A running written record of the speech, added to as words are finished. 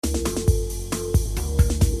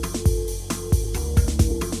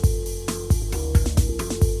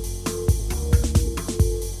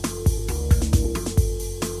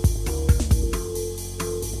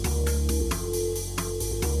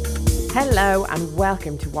Hello and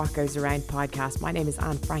welcome to What Goes Around podcast. My name is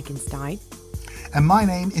Anne Frankenstein. And my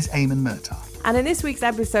name is Eamon Murtaugh. And in this week's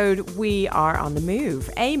episode, we are on the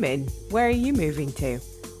move. Eamon, where are you moving to?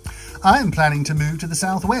 I'm planning to move to the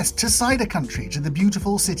southwest, to cider country, to the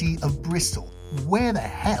beautiful city of Bristol. Where the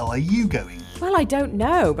hell are you going? Well, I don't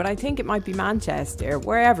know, but I think it might be Manchester.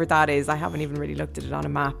 Wherever that is, I haven't even really looked at it on a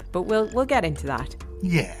map, but we'll get into that.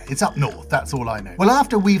 Yeah, it's up north, that's all I know. Well,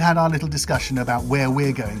 after we've had our little discussion about where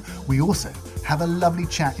we're going, we also have a lovely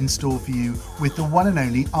chat in store for you with the one and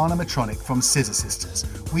only Anna Matronic from Scissor Sisters.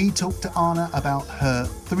 We talked to Anna about her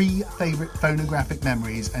 3 favourite phonographic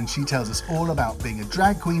memories, and she tells us all about being a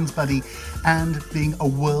drag queen's buddy and being a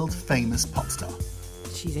world-famous pop star.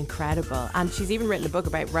 She's incredible, and she's even written a book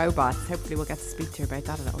about robots. Hopefully we'll get to speak to her about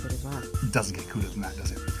that a little bit as well. Doesn't get cooler than that,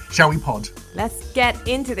 does it? Shall we pod? Let's get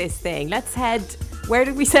into this thing. Let's head, where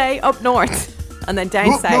did we say? Up north, and then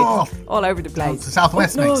down Up south, north. all over the place.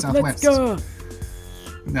 Southwest, Up mate, north, southwest. Let's go.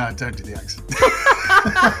 No, don't do the accent.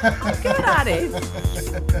 Good at it.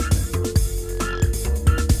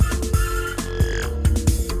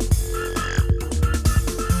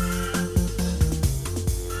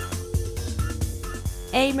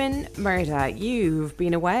 Eamon Murtaugh, you've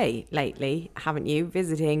been away lately, haven't you?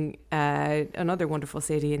 Visiting another wonderful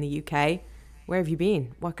city in the UK. Where have you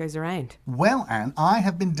been? What goes around? Well, Anne, I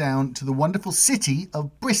have been down to the wonderful city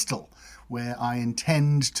of Bristol, where I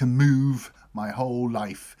intend to move my whole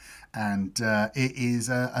life. And it is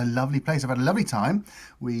a lovely place. I've had a lovely time.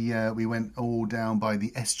 We went all down by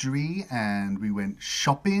the estuary and we went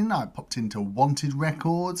shopping. I popped into Wanted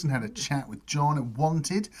Records and had a chat with John at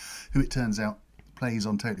Wanted, who it turns out plays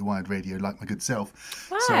on Totally Wired Radio like my good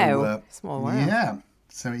self. Wow, so, small world. Yeah.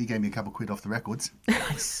 So he gave me a couple quid off the records.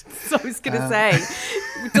 Nice. So I was going to say,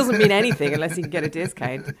 it doesn't mean anything unless you can get a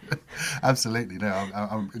discount. Absolutely. No,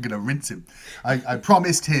 I'm going to rinse him. I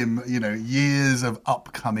promised him, years of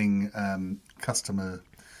upcoming customer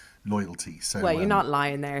loyalty. So, well, you're not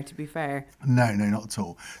lying there, to be fair. No, not at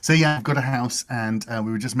all. So yeah, I've got a house and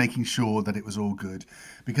we were just making sure that it was all good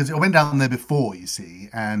because I went down there before, you see,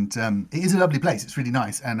 and it is a lovely place. It's really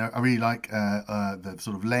nice and I really like the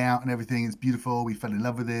sort of layout and everything. It's beautiful. We fell in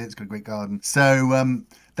love with it. It's got a great garden. So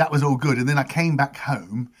that was all good. And then I came back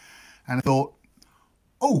home and I thought,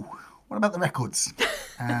 oh, what about the records?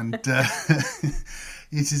 And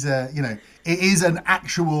it is it is an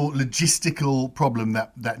actual logistical problem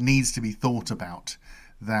that needs to be thought about,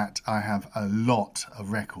 that I have a lot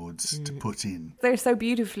of records to put in. They're so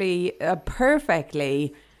beautifully,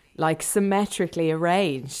 perfectly, symmetrically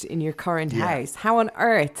arranged in your current house. How on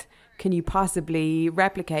earth can you possibly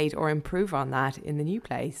replicate or improve on that in the new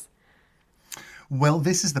place? Well,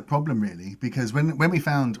 this is the problem, really, because when we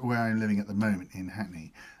found where I'm living at the moment in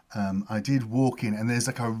Hackney, I did walk in and there's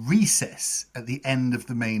a recess at the end of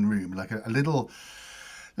the main room, a little,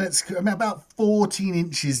 about 14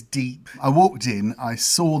 inches deep. I walked in, I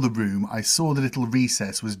saw the room, I saw the little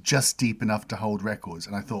recess was just deep enough to hold records,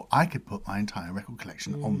 and I thought I could put my entire record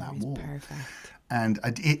collection on that wall. Perfect. And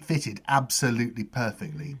it fitted absolutely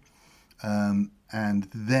perfectly. And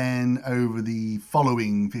then over the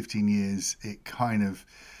following 15 years, it kind of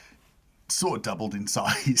sort of doubled in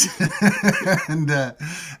size. and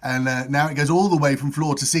now it goes all the way from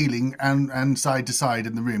floor to ceiling and side to side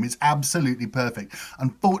in the room. It's absolutely perfect.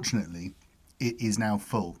 Unfortunately, it is now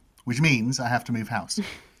full, which means I have to move house.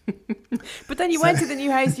 But then you went to the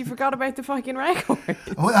new house, you forgot about the fucking record.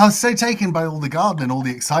 Well, I was so taken by all the garden and all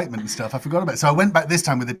the excitement and stuff, I forgot about it. So I went back this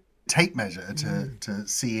time with a tape measure to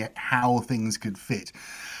see how things could fit.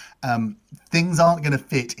 Things aren't going to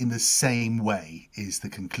fit in the same way, is the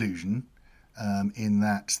conclusion. In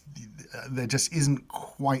that there just isn't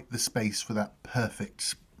quite the space for that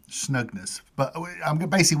perfect snugness. But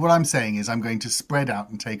basically what I'm saying is I'm going to spread out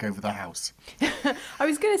and take over the house. I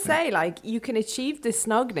was going to say, you can achieve the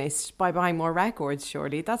snugness by buying more records,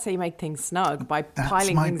 surely. That's how you make things snug, by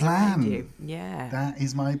piling things around you. Yeah. That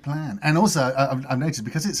is my plan. And also, I've noticed,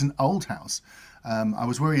 because it's an old house, I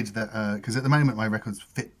was worried that, because at the moment my records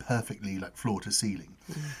fit perfectly, floor to ceiling.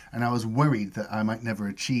 And I was worried that I might never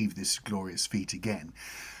achieve this glorious feat again.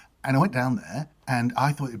 And I went down there and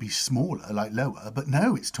I thought it'd be smaller, lower, but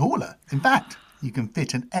no, it's taller. In fact, you can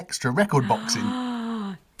fit an extra record box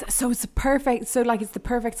in. So it's it's the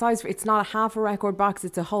perfect size. It's not a half a record box,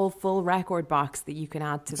 it's a whole full record box that you can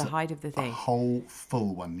add to the height of the thing. A whole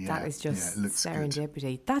full one, yeah. That is just it looks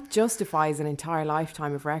serendipity. good. That justifies an entire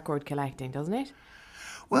lifetime of record collecting, doesn't it?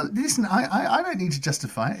 Well, listen, I don't need to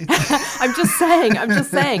justify it. I'm just saying.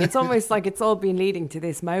 It's almost like it's all been leading to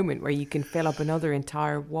this moment where you can fill up another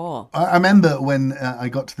entire wall. I remember when I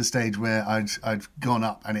got to the stage where I'd gone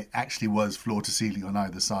up and it actually was floor to ceiling on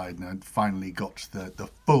either side, and I'd finally got the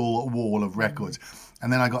full wall of records. And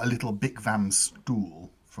then I got a little Bic Vam stool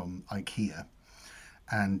from IKEA.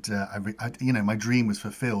 And my dream was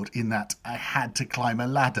fulfilled in that I had to climb a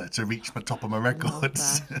ladder to reach the top of my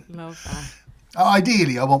records. Love that.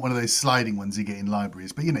 Ideally, I want one of those sliding ones you get in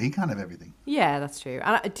libraries, but you can't have everything. Yeah, that's true.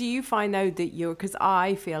 And do you find though that because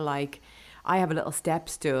I feel like I have a little step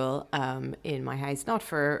stool in my house, not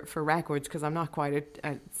for records because I'm not quite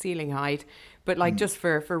at ceiling height, but like just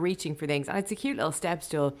for reaching for things. And it's a cute little step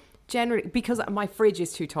stool. Generally, because my fridge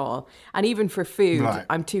is too tall, and even for food, right,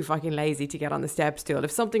 I'm too fucking lazy to get on the step stool.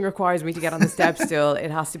 If something requires me to get on the step stool, it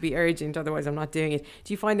has to be urgent, otherwise I'm not doing it.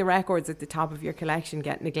 Do you find the records at the top of your collection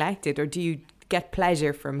get neglected, or do you get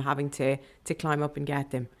pleasure from having to climb up and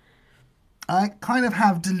get them? I kind of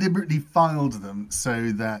have deliberately filed them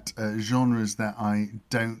so that genres that I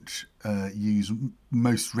don't use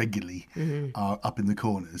most regularly are up in the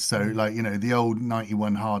corners. So, like, the old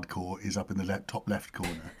 91 hardcore is up in the top left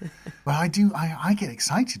corner. But I get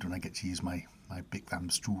excited when I get to use my Bic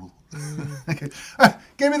Vam stool. Okay.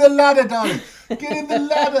 Give me the ladder, darling. Get in the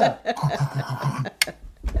ladder.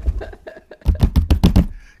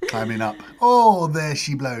 Climbing up. Oh, there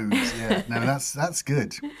she blows. Yeah, no, that's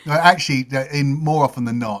good. Actually, more often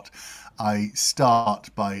than not, I start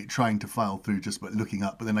by trying to file through just by looking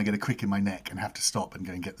up, but then I get a crick in my neck and have to stop and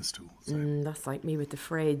go and get the stool. So. That's like me with the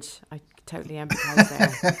fridge. I totally empathise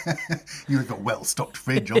there. You've got a well-stocked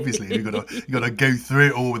fridge, obviously. You've got to go through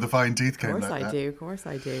it all with a fine tooth comb. Of course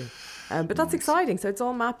I do. But that's exciting. So it's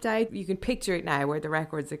all mapped out. You can picture it now where the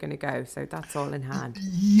records are going to go. So that's all in hand.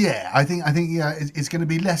 Yeah, I think it's going to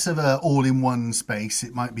be less of a all-in-one space.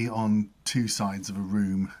 It might be on two sides of a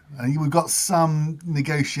room. We've got some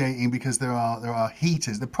negotiating because there are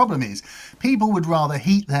heaters. The problem is people would rather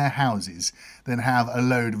heat their houses than have a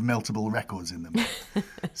load of meltable records in them.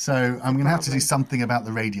 So I'm going to have to do something about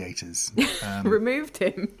the radiators. Removed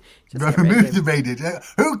him. Remove the radiator.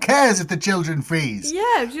 Who cares if the children freeze?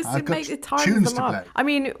 Yeah, just to make it time them up. I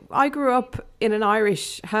mean, I grew up in an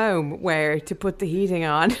Irish home where to put the heating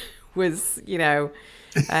on was,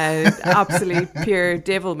 absolute pure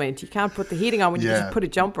devilment. You can't put the heating on when you just put a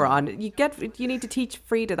jumper on. You need to teach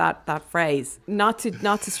Frida that phrase. Not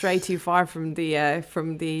to stray too far from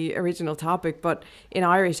the original topic, but in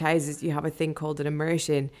Irish houses you have a thing called an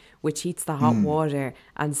immersion, which heats the hot water.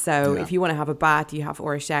 And so if you want to have a bath,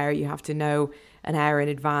 or a shower, you have to know an hour in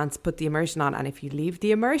advance, put the immersion on. And if you leave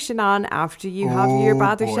the immersion on after you have your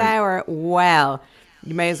bath or shower, well,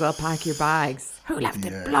 you may as well pack your bags. Who left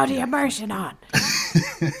the bloody immersion on? I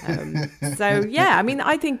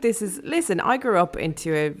think this is... Listen, I grew up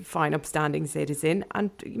into a fine, upstanding citizen, and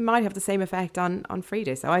you might have the same effect on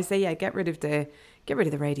Frida. So I say, get rid of the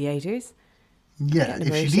radiators. Yeah,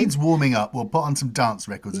 if she needs warming up, we'll put on some dance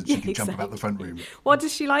records and she can jump about the front room. What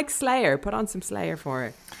does she like? Slayer. Put on some Slayer for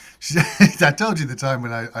her. I told you the time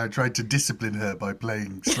when I tried to discipline her by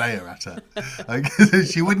playing Slayer at her.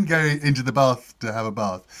 She wouldn't go into the bath to have a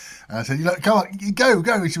bath. And I said, come on, go.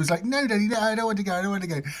 And she was like, no, Daddy, no, I don't want to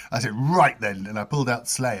go. I said, right then. And I pulled out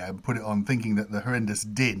Slayer and put it on, thinking that the horrendous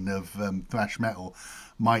din of thrash metal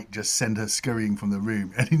might just send her scurrying from the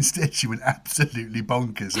room. And instead she went absolutely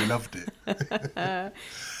bonkers. I loved it.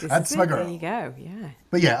 That's my girl. There you go, yeah.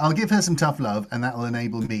 But yeah, I'll give her some tough love, and that will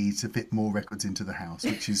enable me to fit more records into the house,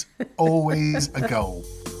 which is always a goal.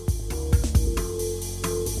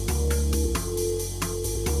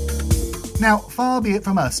 Now, far be it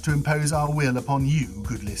from us to impose our will upon you,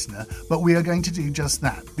 good listener, but we are going to do just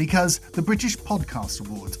that, because the British Podcast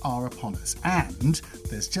Awards are upon us, and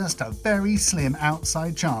there's just a very slim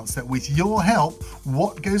outside chance that with your help,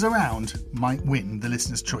 What Goes Around might win the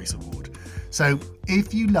Listener's Choice Award. So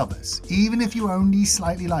if you love us, even if you only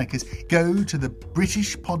slightly like us, go to the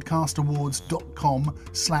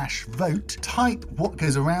BritishPodcastAwards.com/vote, type What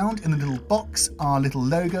Goes Around in the little box, our little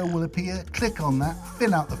logo will appear, click on that,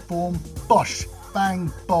 fill out the form, bosh,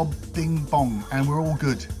 bang, bob, ding, bong, and we're all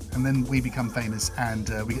good. And then we become famous and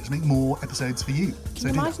we get to make more episodes for you. So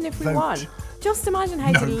imagine if we won. Just imagine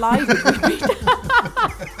how delighted we'd be.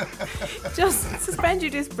 Just suspend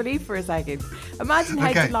your disbelief for a second. Imagine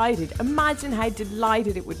how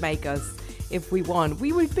delighted it would make us if we won.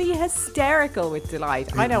 We would be hysterical with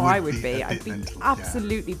delight. I know I would be. I'd be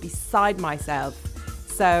absolutely beside myself.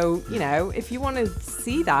 So, if you want to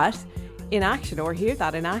see that, in action or hear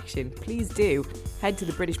that in action, please do head to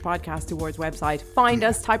the British Podcast Awards website, find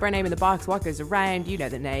us, type our name in the box, what goes around, you know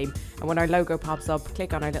the name, and when our logo pops up,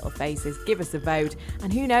 click on our little faces, give us a vote,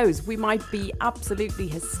 and who knows, we might be absolutely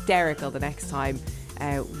hysterical the next time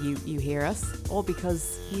you hear us, all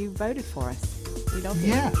because you voted for us. We love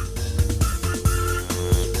you. Yeah.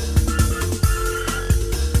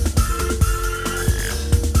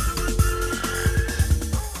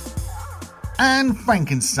 Anne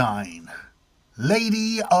Frankenstein,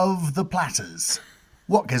 Lady of the Platters.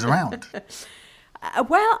 What goes around?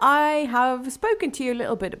 Well, I have spoken to you a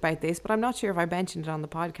little bit about this, but I'm not sure if I mentioned it on the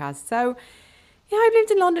podcast. So, yeah, I've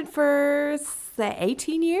lived in London for, say,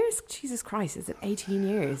 18 years. Jesus Christ, is it 18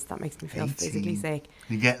 years? That makes me feel 18. physically sick.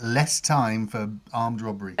 You get less time for armed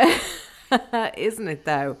robbery. Isn't it,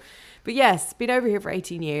 though? But yes, been over here for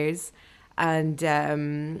 18 years. And, I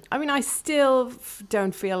mean, I still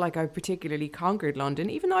don't feel like I've particularly conquered London,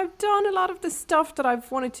 even though I've done a lot of the stuff that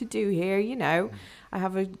I've wanted to do here, you know. I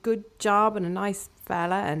have a good job and a nice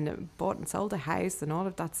fella and bought and sold a house and all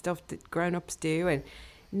of that stuff that grown-ups do. And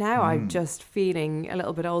now I'm just feeling a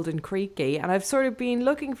little bit old and creaky. And I've sort of been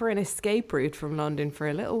looking for an escape route from London for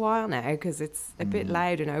a little while now because it's a bit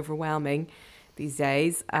loud and overwhelming these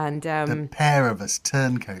days. And the pair of us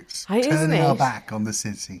turncoats, isn't turning it? our back on the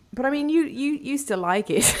city. But I mean, you still like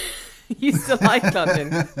it. You still like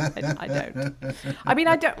London. I don't. I mean,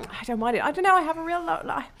 I don't mind it. I don't know. I have a real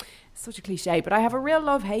such a cliche, but I have a real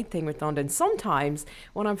love-hate thing with London. Sometimes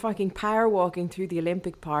when I'm fucking power walking through the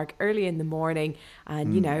Olympic Park early in the morning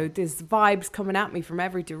and, you know, there's vibes coming at me from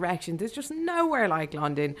every direction, there's just nowhere like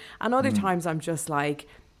London. And other times I'm just like,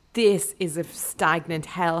 this is a stagnant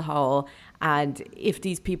hellhole. And if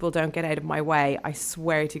these people don't get out of my way, I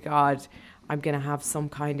swear to God, I'm going to have some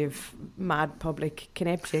kind of mad public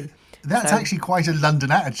conniption. That's actually quite a London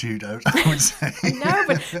attitude, I would say. No,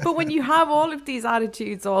 but when you have all of these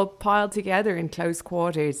attitudes all piled together in close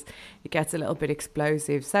quarters, it gets a little bit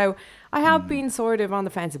explosive. So I have been sort of on the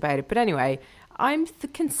fence about it. But anyway, I'm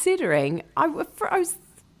considering,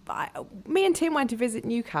 me and Tim went to visit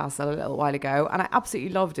Newcastle a little while ago and I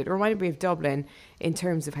absolutely loved it. It reminded me of Dublin in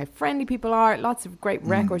terms of how friendly people are. Lots of great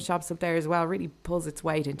record shops up there as well. Really pulls its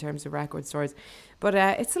weight in terms of record stores. But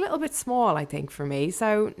it's a little bit small, I think, for me.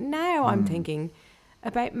 So now I'm thinking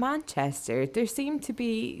about Manchester. There seems to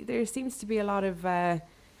be a lot of a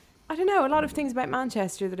lot of things about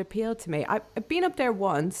Manchester that appeal to me. I've been up there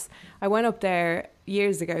once. I went up there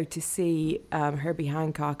years ago to see Herbie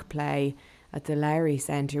Hancock play at the Lowry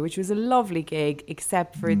Centre, which was a lovely gig,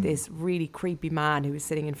 except for this really creepy man who was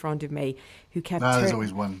sitting in front of me who kept... There's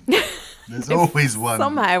always one. There's always one.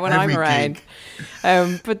 Somehow when Every I'm around.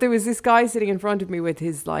 gig. But there was this guy sitting in front of me with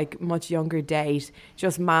his like much younger date,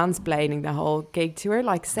 just mansplaining the whole gig to her,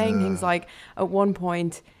 like saying things like, at one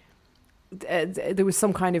point... there was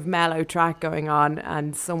some kind of mellow track going on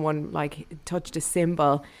and someone like touched a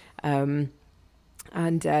cymbal and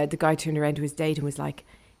the guy turned around to his date and was like,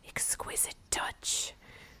 exquisite touch.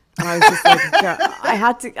 And I was just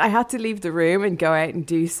like, I had to leave the room and go out and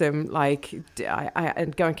do some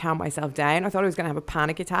and go and calm myself down. I thought I was going to have a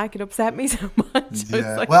panic attack. It upset me so much.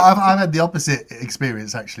 Yeah. Like, Well, I've had the opposite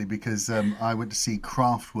experience actually because I went to see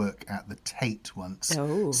Kraftwerk at the Tate once.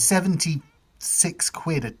 76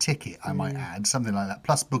 quid a ticket, I might add, something like that,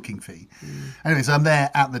 plus booking fee. Anyway, so I'm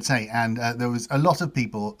there at the Tate and there was a lot of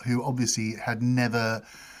people who obviously had never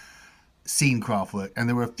seen Kraftwerk, and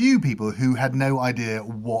there were a few people who had no idea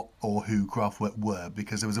what or who Kraftwerk were,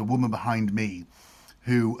 because there was a woman behind me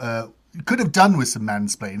who could have done with some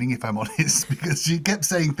mansplaining, if I'm honest, because she kept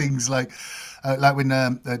saying things like when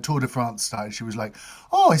Tour de France started, she was like,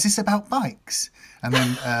 "Oh, is this about bikes?" And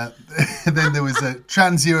then then there was a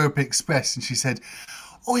Trans-Europe Express, and she said,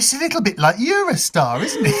 "Oh, it's a little bit like Eurostar,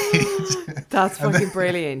 isn't it?" that's fucking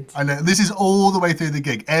brilliant. I know. This is all the way through the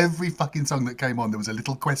gig. Every fucking song that came on, there was a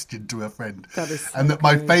little question to a friend. That is so and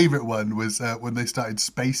my good. favourite one was when they started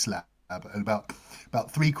Space Lab, and about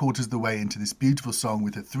 3/4 of the way into this beautiful song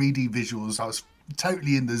with the 3D visuals, I was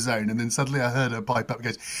totally in the zone, and then suddenly I heard her pipe up and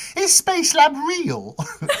goes, "Is Space Lab real?"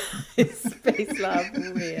 Space Lab,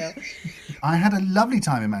 real. I had a lovely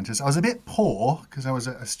time in Manchester. I was a bit poor because I was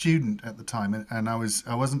a student at the time, and I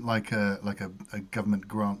wasn't like a government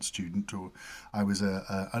grant student, or I was an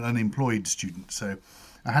unemployed student. So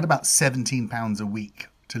I had about £17 a week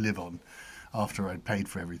to live on after I'd paid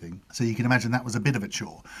for everything. So you can imagine that was a bit of a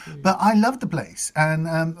chore. But I loved the place, and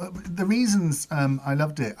the reasons I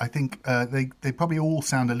loved it, I think they probably all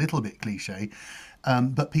sound a little bit cliche,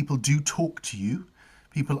 but people do talk to you.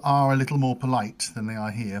 People are a little more polite than they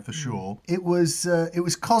are here, for sure. It was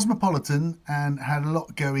cosmopolitan and had a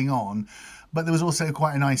lot going on, but there was also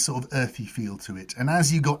quite a nice sort of earthy feel to it. And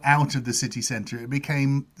as you got out of the city centre, it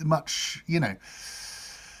became much,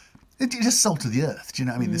 it's just salt of the earth. Do you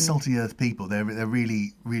know what I mean? The salt of the earth people, they're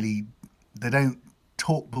really, really, they don't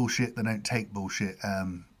talk bullshit, they don't take bullshit.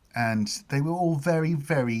 And they were all very,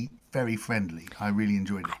 very, very friendly. I really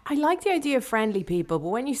enjoyed it. I like the idea of friendly people, but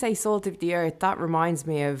when you say salt of the earth, that reminds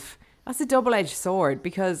me of, that's a double-edged sword,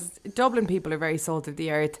 because Dublin people are very salt of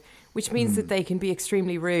the earth, which means that they can be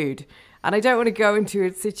extremely rude. And I don't want to go into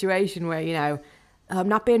a situation where, I'm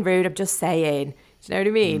not being rude, I'm just saying. Do you know what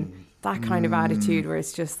I mean? That kind of attitude where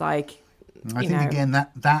it's just like, I think, again,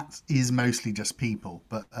 that is mostly just people.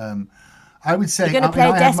 But I would say... You're going to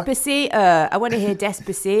play Despacito. I want to hear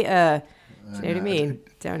Despacito. Do you know what I mean?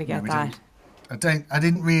 Don't want to get that. I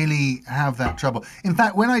didn't really have that trouble. In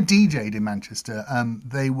fact, when I DJ'd in Manchester,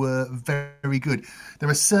 they were very good. There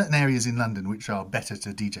are certain areas in London which are better to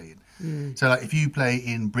DJ in. So like if you play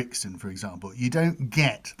in Brixton, for example, you don't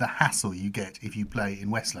get the hassle you get if you play in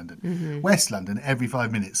West London. West London, every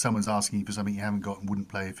 5 minutes, someone's asking you for something you haven't got and wouldn't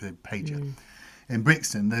play if they paid you. In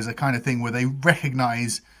Brixton, there's a kind of thing where they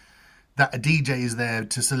recognise that a DJ is there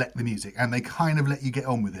to select the music, and they kind of let you get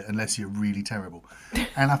on with it unless you're really terrible.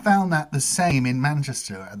 And I found that the same in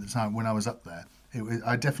Manchester at the time when I was up there.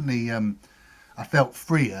 I definitely I felt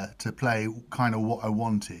freer to play kind of what I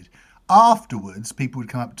wanted. Afterwards, people would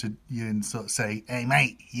come up to you and sort of say, "Hey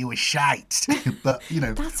mate, you were shite." But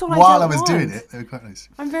That's while I was doing it, they were quite nice.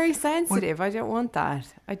 I'm very sensitive. I don't want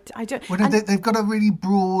that. I don't. Well, they've got a really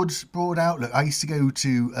broad outlook. I used to go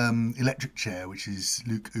to Electric Chair, which is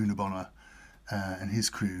Luke Unabonner and his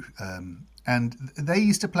crew, and they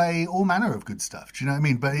used to play all manner of good stuff. Do you know what I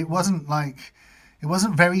mean? But it wasn't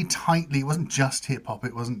very tightly. It wasn't just hip hop.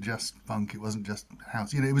 It wasn't just funk. It wasn't just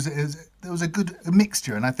house. There was a good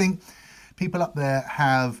mixture, and I think people up there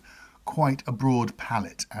have quite a broad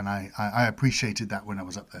palette, and I appreciated that when I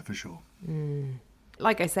was up there for sure.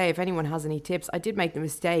 Like I say, if anyone has any tips, I did make the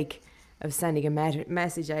mistake of sending a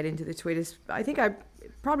message out into the Twitters. I think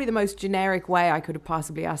probably the most generic way I could have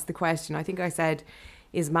possibly asked the question. I think I said,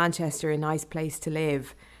 "Is Manchester a nice place to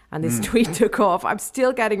live?" And this tweet took off. I'm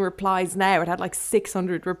still getting replies now. It had like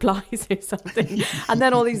 600 replies or something. And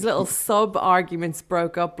then all these little sub-arguments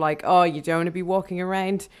broke up like, "Oh, you don't want to be walking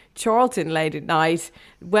around Charlton late at night.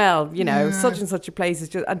 Well, such and such a place is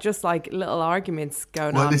just like little arguments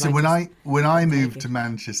going on." Well, listen, when I moved to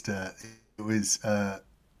Manchester, it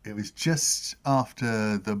was just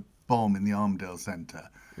after the bomb in the Armadale Centre.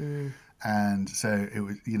 And so it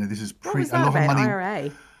was, this is what was that a lot about? of money.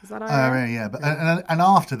 IRA? Was that IRA? IRA, yeah. But and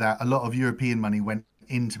after that, a lot of European money went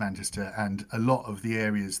into Manchester, and a lot of the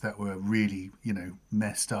areas that were really,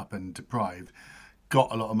 messed up and deprived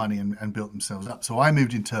got a lot of money and built themselves up. So I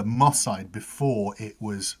moved into Moss Side before it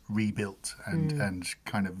was rebuilt and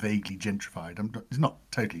kind of vaguely gentrified. It's not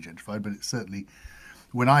totally gentrified, but it's certainly,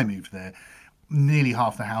 when I moved there, nearly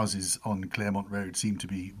half the houses on Claremont Road seemed to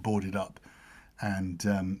be boarded up. And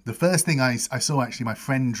the first thing I saw, actually, my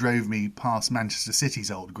friend drove me past Manchester City's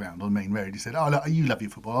old ground on Main Road. He said, "Oh, look, you love your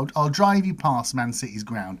football. I'll drive you past Man City's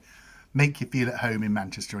ground, make you feel at home in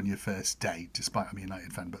Manchester on your first day," despite I'm a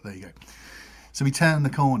United fan, but there you go. So we turned the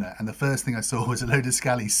corner, and the first thing I saw was a load of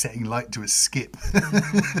scallies setting light to a skip.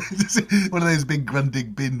 One of those big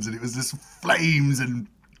grunting bins, and it was just flames and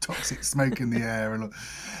toxic smoke in the air.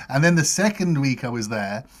 And then the second week I was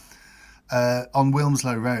there, on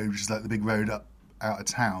Wilmslow Road, which is like the big road up out of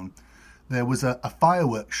town, there was a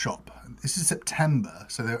fireworks shop. This is September,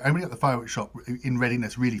 so they're only at the fireworks shop in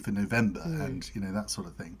readiness really for November and that sort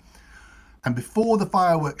of thing. And before the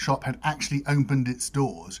fireworks shop had actually opened its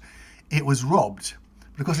doors, it was robbed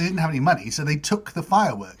because they didn't have any money, so they took the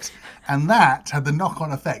fireworks. And that had the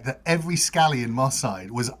knock-on effect that every scally in Moss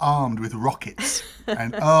Side was armed with rockets.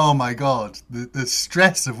 And oh my God, the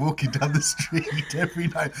stress of walking down the street every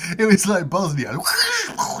night. It was like Bosnia.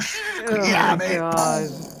 Yeah, mate.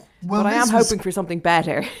 Well, but I am hoping for something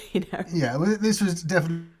better, Yeah, well, this was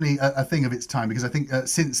definitely a thing of its time, because I think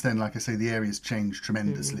since then, like I say, the area's changed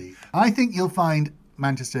tremendously. I think you'll find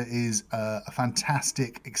Manchester is a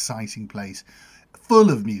fantastic, exciting place, full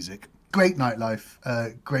of music, great nightlife,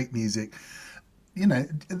 great music.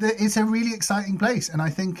 It's a really exciting place, and I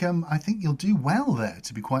think you'll do well there,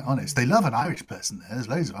 to be quite honest. They love an Irish person there. There's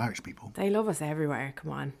loads of Irish people. They love us everywhere.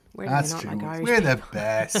 Come on. Where do That's they not true. like Irish We're people? the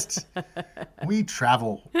best. We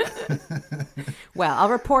travel. Well, I'll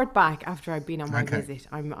report back after I've been on my visit.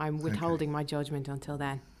 I'm withholding my judgment until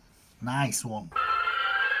then. Nice one.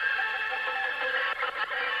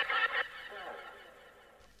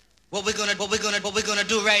 What we're gonna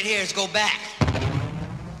do right here is go back.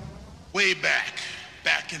 Way back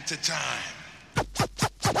into time.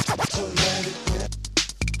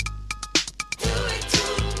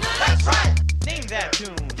 That's right. Name that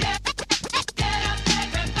tune.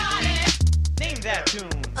 Name that tune.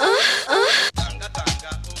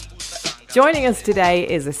 Joining us today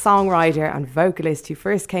is a songwriter and vocalist who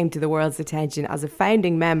first came to the world's attention as a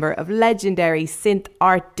founding member of legendary synth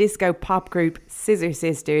art disco pop group Scissor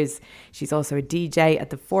Sisters. She's also a DJ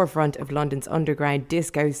at the forefront of London's underground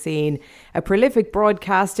disco scene, a prolific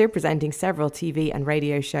broadcaster presenting several TV and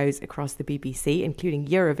radio shows across the BBC, including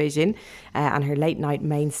Eurovision and her late night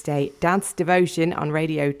mainstay Dance Devotion on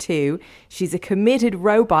Radio 2. She's a committed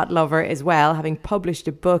robot lover as well, having published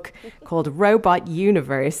a book called Robot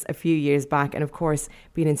Universe a few years back, and of course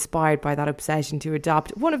been inspired by that obsession to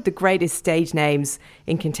adopt one of the greatest stage names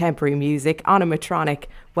in contemporary music, Onomatronic.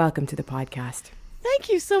 Welcome to the podcast. Thank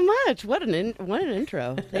you so much. What an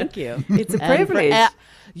intro. Thank you. It's a privilege.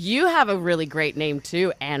 You have a really great name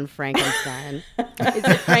too, Anne Frankenstein. Is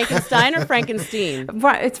it Frankenstein or Frankenstein?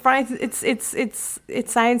 It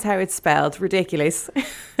sounds how it's spelled. Ridiculous.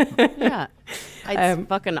 Yeah. It's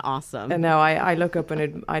fucking awesome. No, I look up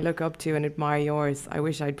to and admire yours. I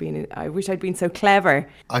wish I'd been so clever.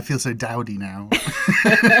 I feel so dowdy now.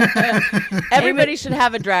 Everybody should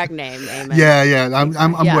have a drag name, Eamon. Yeah.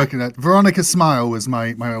 I'm working at Veronica Smile was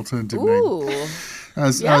my alternative Ooh. name. I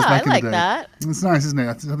like that. It's nice, isn't it?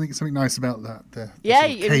 I think it's something nice about that. The Yeah,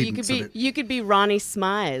 sort of you could be Ronnie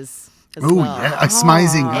Smize. Oh, well. yeah,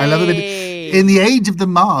 smizing. I love it. Hey. In the age of the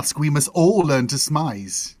mask, we must all learn to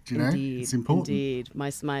smize. Do you know? Indeed, It's important. Indeed, my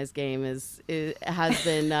smize game has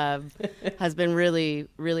been really,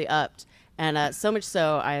 really upped, and so much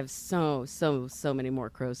so I have so many more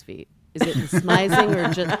crow's feet. Is it the smizing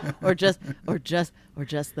or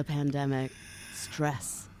just the pandemic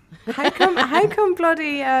stress? How come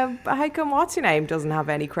what's your name doesn't have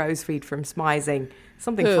any crow's feet from smizing?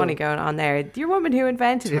 Something Who? funny going on there. Your woman who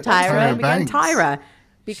invented it. Tyra What's her name again? Banks. Tyra.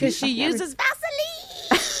 Because she uses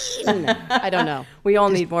Vaseline. I don't know. We all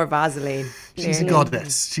need more Vaseline. She's a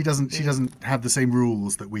goddess. She doesn't have the same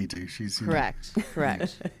rules that we do. She's Correct.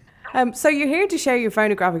 So you're here to share your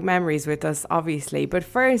phonographic memories with us, obviously. But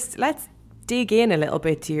first, let's dig in a little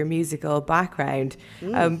bit to your musical background,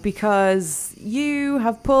 because you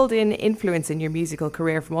have pulled in influence in your musical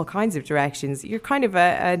career from all kinds of directions. You're kind of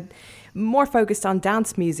a more focused on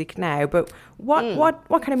dance music now, but what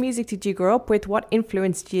kind of music did you grow up with? What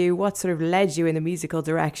influenced you? What sort of led you in the musical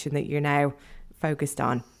direction that you're now focused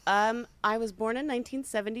on? I was born in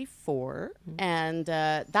 1974, and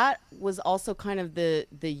that was also kind of the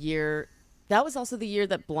year. That was also the year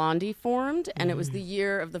that Blondie formed, and it was the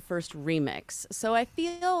year of the first remix. So I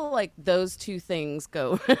feel like those two things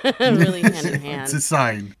go really hand in hand. It's a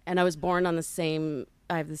sign. And I was born on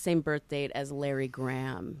I have the same birth date as Larry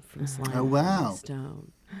Graham from Sly and Oh, wow.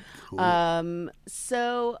 Stone. Cool.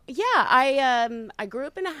 So yeah, I grew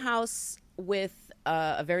up in a house with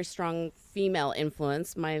a very strong female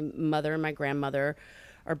influence. My mother and my grandmother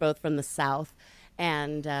are both from the South,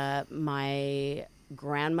 and my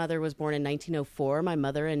grandmother was born in 1904, my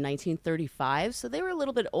mother in 1935, so they were a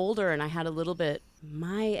little bit older, and I had a little bit,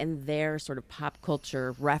 my and their sort of pop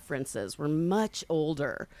culture references were much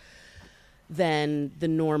older than the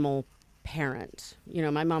normal parent. You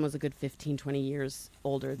know, my mom was a good 15, 20 years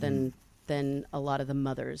older than a lot of the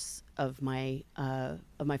mothers of my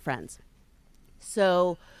friends.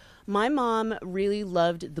 So my mom really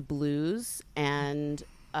loved the blues and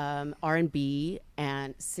R&B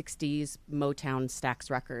and 60s Motown Stax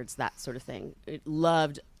Records, that sort of thing. It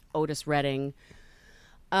loved Otis Redding.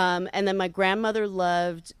 And then my grandmother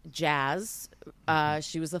loved jazz.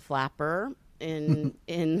 She was a flapper in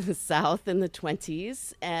the South in the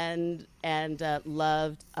 20s and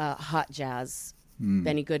loved hot jazz,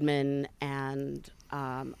 Benny Goodman and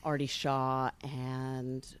Artie Shaw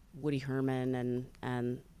and Woody Herman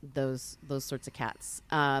and those sorts of cats.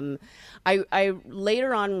 I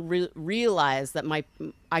later on realized that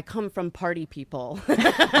I come from party people. They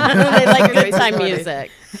like good time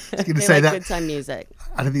music. I was going to They say like that. good time music.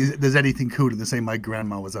 I don't think there's anything cooler than saying my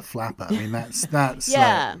grandma was a flapper. I mean, that's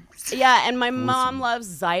Yeah, yeah. And my mom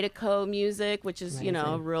loves Zydeco music, which is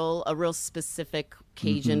a real specific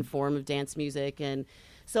Cajun form of dance music, and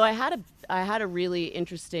so I had a really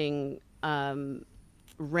interesting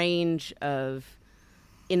range of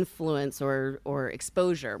influence or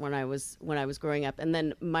exposure when I was growing up. And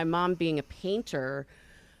then my mom being a painter,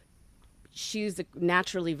 she's a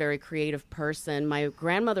naturally very creative person. My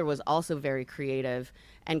grandmother was also very creative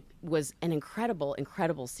and was an incredible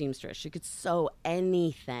seamstress. She could sew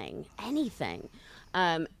anything.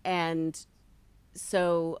 And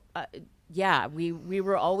so, we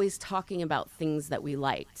were always talking about things that we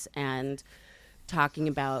liked and talking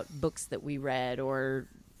about books that we read or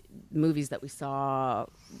movies that we saw,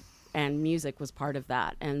 and music was part of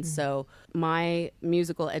that. And so my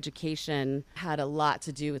musical education had a lot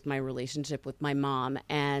to do with my relationship with my mom.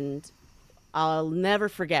 And I'll never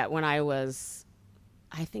forget when I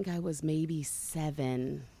think I was maybe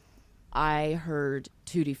 7, I heard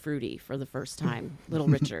Tutti Frutti for the first time, Little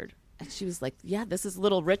Richard. And she was like, yeah, this is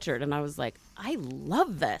Little Richard. And I was like, I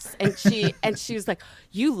love this. And she was like,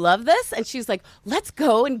 you love this? And she was like, let's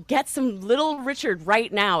go and get some Little Richard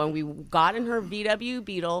right now. And we got in her VW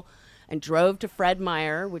Beetle and drove to Fred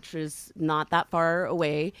Meyer, which was not that far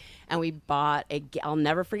away. And we bought I'll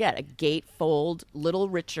never forget, a gatefold Little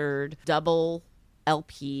Richard double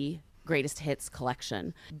LP greatest hits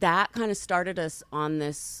collection. That kind of started us on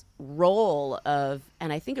this role of,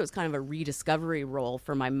 and I think it was kind of a rediscovery role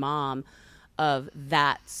for my mom, of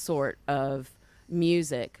that sort of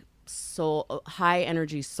music, soul, high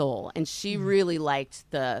energy soul. And she really liked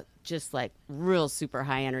the just like real super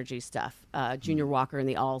high energy stuff. Junior Walker and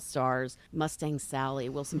the All-Stars, Mustang Sally,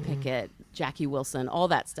 Wilson Pickett, Jackie Wilson, all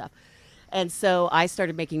that stuff. And so I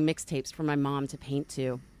started making mixtapes for my mom to paint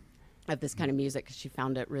to, of this kind of music, because she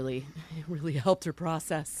found it really helped her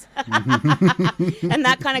process. And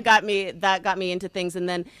that kind of got me into things. And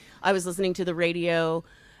then I was listening to the radio,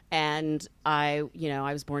 and I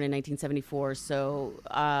was born in 1974. So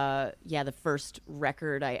the first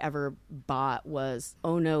record I ever bought was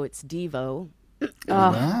Oh No, It's Devo.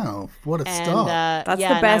 Wow, what a start. That's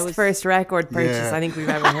the best first record purchase I think we've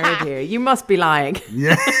ever heard here. You must be lying.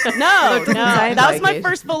 Yeah. No, that was my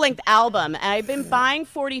first full-length album. I've been buying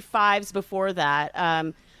 45s before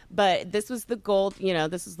that, but this was the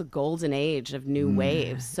golden age of new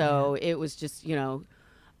waves. So it was just,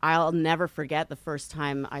 I'll never forget the first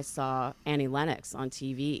time I saw Annie Lennox on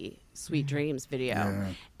TV, Sweet Dreams video. Yeah.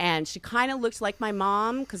 And she kind of looked like my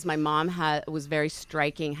mom, because my mom was very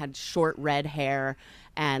striking, had short red hair,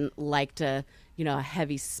 and liked a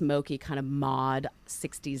heavy, smoky kind of mod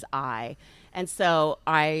 60s eye. And so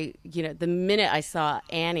the minute I saw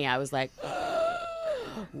Annie, I was like,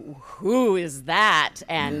 who is that?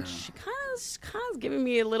 And she kind of giving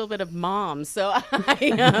me a little bit of mom. So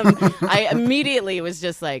I immediately was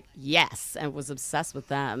just like, yes, and was obsessed with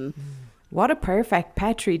them. What a perfect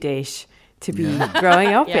Petri dish to be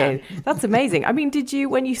growing up in. That's amazing. I mean, did you,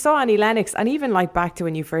 when you saw Annie Lennox, and even like back to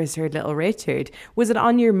when you first heard Little Richard, was it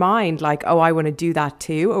on your mind like, oh, I want to do that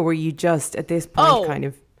too? Or were you just at this point kind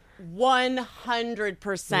of...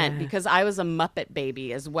 100%, because I was a Muppet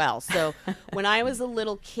baby as well. So when I was a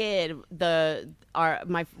little kid,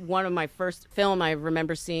 one of my first film I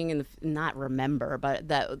remember seeing but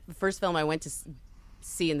the first film I went to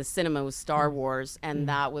see in the cinema was Star Wars, and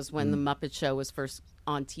that was when the Muppet Show was first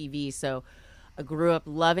on TV. So I grew up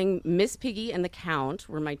loving Miss Piggy and the Count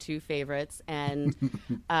were my two favorites, and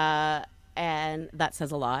that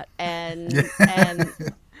says a lot. And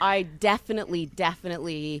I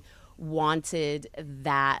definitely wanted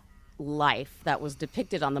that life that was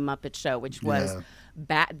depicted on the Muppet Show, which was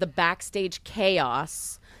the backstage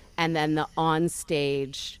chaos and then the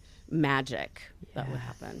onstage magic that would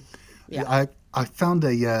happen. Yeah. I found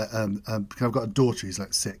because I've got a daughter who's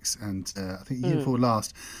like 6, and I think the year before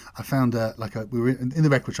last, I found we were in the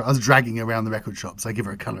record shop. I was dragging her around the record shop, so I give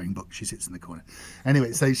her a colouring book. She sits in the corner.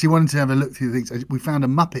 Anyway, so she wanted to have a look through the things. We found a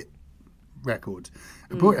Muppet record.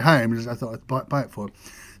 I brought it home, and I thought I'd buy it for her.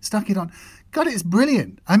 Stuck it on. God, it's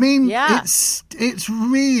brilliant. I mean, it's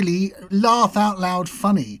really laugh out loud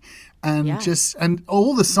funny. And and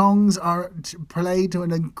all the songs are played to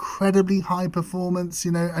an incredibly high performance,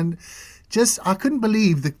 and just I couldn't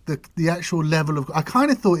believe the actual level of. I kind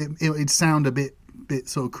of thought it'd sound a bit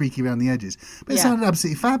sort of creaky around the edges, but it sounded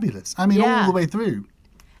absolutely fabulous. I mean, all the way through.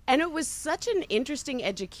 And it was such an interesting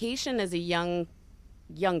education as a young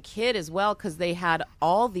kid as well, because they had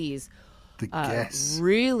all these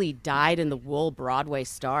really dyed-in-the-wool Broadway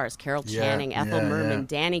stars: Carol Channing, Ethel Merman,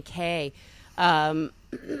 Danny Kaye.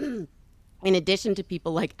 In addition to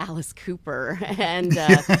people like Alice Cooper and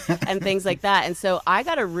things like that. And so I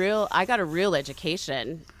got a real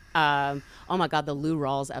education. Oh my God, the Lou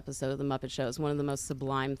Rawls episode of The Muppet Show is one of the most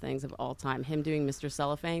sublime things of all time. Him doing Mr.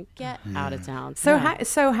 Cellophane, get out of town. So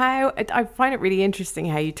how I find it really interesting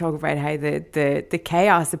how you talk about how the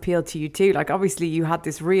chaos appealed to you too. Like obviously you had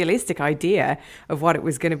this realistic idea of what it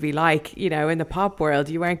was going to be like, in the pop world.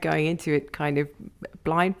 You weren't going into it kind of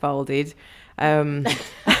blindfolded.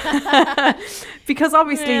 Because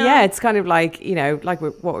obviously, yeah, it's kind of like, you know, like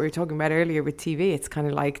what we were talking about earlier with TV. It's kind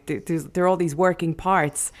of like there are all these working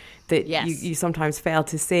parts that you sometimes fail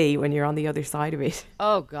to see when you're on the other side of it.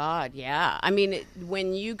 Oh, God, yeah. I mean,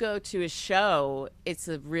 when you go to a show, it's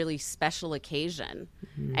a really special occasion.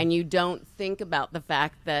 And you don't think about the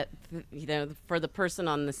fact that, you know, for the person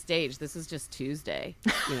on the stage, this is just Tuesday,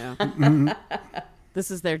 you know. This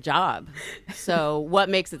is their job. So what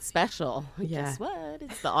makes it special? Yeah. Guess what?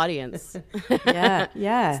 It's the audience. Yeah.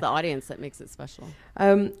 It's the audience that makes it special.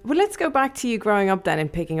 Well, let's go back to you growing up then and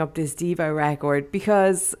picking up this Devo record,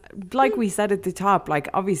 because like we said at the top, like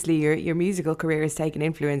obviously your musical career has taken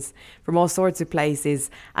influence from all sorts of places,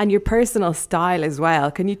 and your personal style as well.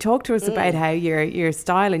 Can you talk to us about how your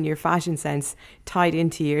style and your fashion sense tied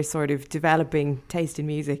into your sort of developing taste in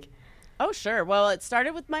music? Oh, sure. Well, it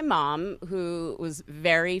started with my mom, who was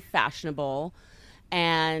very fashionable,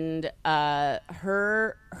 and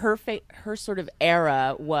her sort of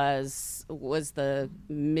era was the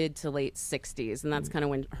mid to late 60s, and that's kind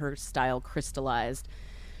of when her style crystallized.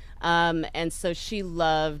 And so she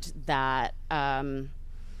loved that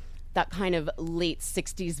that kind of late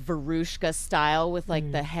 60s Verushka style with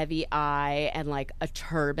like the heavy eye and like a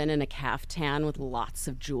turban and a caftan with lots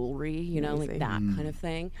of jewelry, you know, like that kind of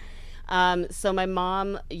thing. So my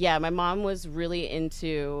mom was really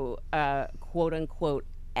into quote unquote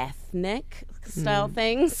ethnic style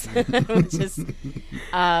things, which is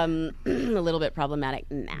a little bit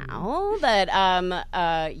problematic now. But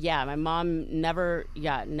my mom never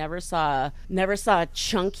saw a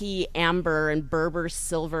chunky amber and Berber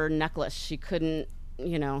silver necklace. She couldn't,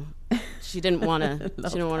 you know. She didn't want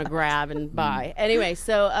to grab and buy. Anyway,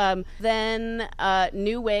 so then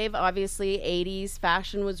new wave, obviously 80s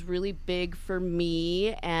fashion was really big for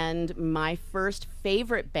me, and my first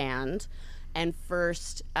favorite band and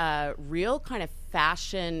first real kind of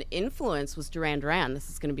fashion influence was Duran Duran. This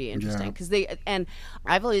is going to be interesting because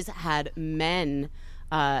I've always had men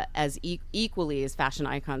as equally as fashion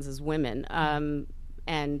icons as women.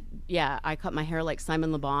 And yeah, I cut my hair like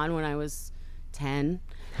Simon Le Bon when I was 10.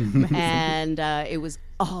 And it was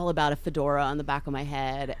all about a fedora on the back of my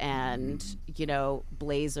head and, you know,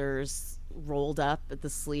 blazers rolled up at the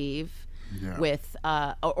sleeve with,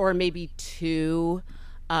 or maybe two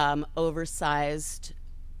oversized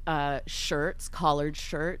shirts, collared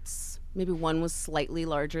shirts. Maybe one was slightly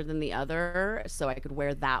larger than the other, so I could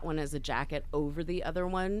wear that one as a jacket over the other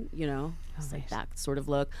one, you know, like that sort of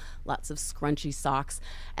look. Lots of scrunchy socks,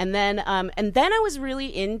 and then I was really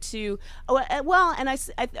into I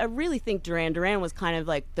really think Duran Duran was kind of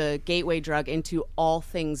like the gateway drug into all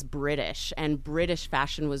things British, and British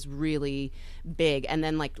fashion was really big. And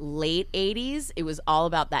then like late 80s, it was all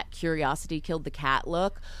about that Curiosity Killed the Cat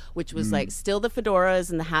look, which was like still the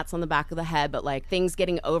fedoras and the hats on the back of the head, but like things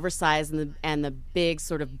getting oversized and the big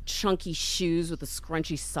sort of chunky shoes with the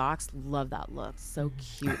scrunchy socks. Love that look. So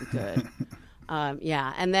cute and good.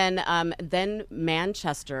 And then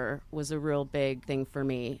Manchester was a real big thing for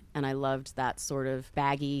me, and I loved that sort of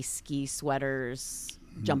baggy ski sweaters,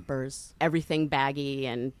 jumpers, everything baggy,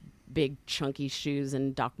 and big chunky shoes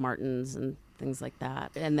and Doc Martens and things like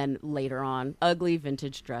that. And then later on, ugly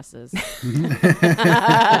vintage dresses.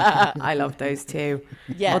 I love those too.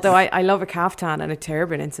 Yes. Although I love a caftan and a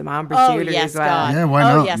turban and some amber jewelry yes, as well. God. Yeah, why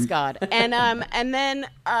not? Oh, yes, God. And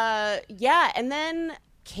then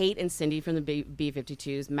Kate and Cindy from the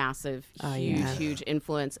B-52s, massive, huge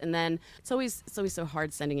influence. And then it's always so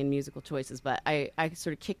hard sending in musical choices, but I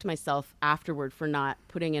sort of kicked myself afterward for not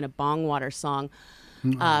putting in a Bongwater song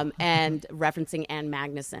and referencing Ann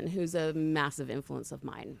Magnuson, who's a massive influence of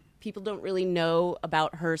mine. People don't really know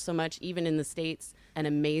about her so much, even in the States. An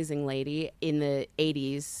amazing lady in the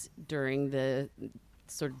 80s during the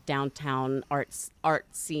sort of downtown art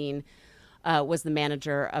scene. Was the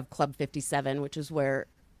manager of Club 57, which is where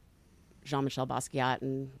Jean-Michel Basquiat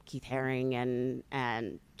and Keith Haring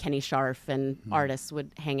and Kenny Scharf and artists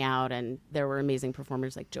would hang out. And there were amazing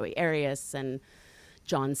performers like Joey Arias and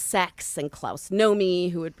John Sex and Klaus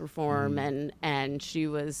Nomi who would perform. And she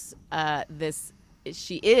was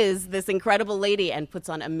she is this incredible lady and puts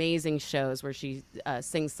on amazing shows where she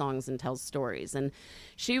sings songs and tells stories. And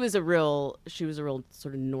she was a real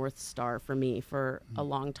sort of North Star for me for a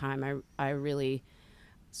long time. I really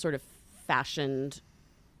sort of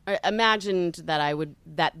imagined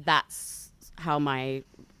that that's how my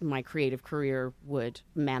creative career would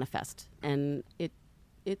manifest. And it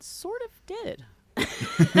sort of did.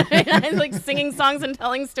 Like singing songs and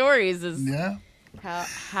telling stories is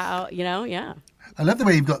how you know, yeah. I love the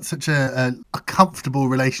way you've got such a comfortable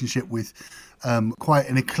relationship with quite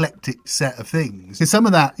an eclectic set of things. Because some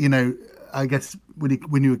of that, you know, I guess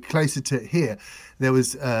when you were closer to here, there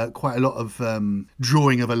was quite a lot of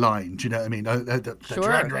drawing of a line. Do you know what I mean? The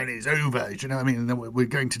drag run is over. Do you know what I mean? And then we're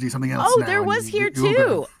going to do something else. Oh, now, there and was here you're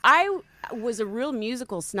all too. I was a real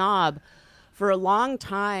musical snob for a long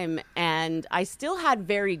time, and I still had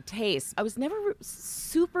varied tastes. I was never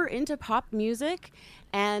super into pop music,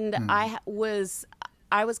 and I was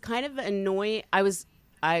kind of annoyed.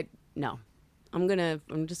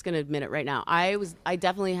 I'm just gonna admit it right now. I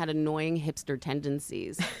definitely had annoying hipster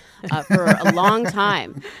tendencies for a long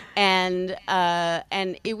time, and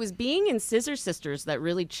it was being in Scissor Sisters that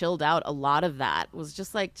really chilled out a lot of that. It was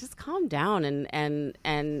just like, just calm down,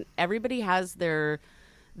 and everybody has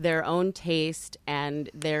their own taste, and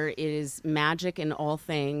there is magic in all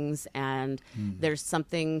things, and there's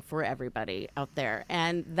something for everybody out there,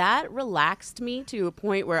 and that relaxed me to a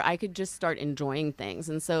point where I could just start enjoying things.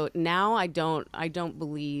 And so now I don't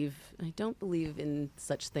believe in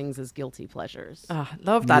such things as guilty pleasures. Oh,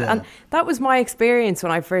 love that. Yeah. And that was my experience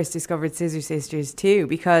when I first discovered Scissor Sisters too,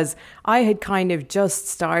 because I had kind of just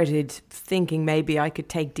started thinking maybe I could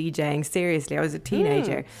take DJing seriously. I was a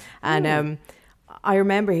teenager, and I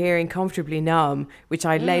remember hearing Comfortably Numb, which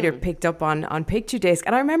I later picked up on Picture Disc.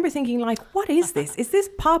 And I remember thinking, like, what is this? Is this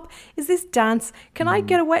pop? Is this dance? Can I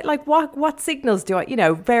get away? Like, what signals do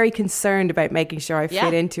I, very concerned about making sure I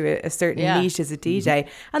fit into a certain niche as a DJ.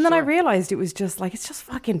 And then I realized it was just like, it's just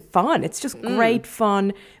fucking fun. It's just great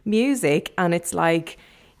fun music. And it's like,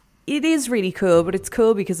 it is really cool, but it's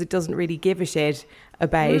cool because it doesn't really give a shit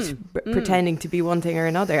about pretending to be one thing or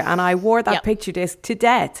another. And I wore that picture disc to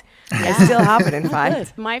death. I still have it, in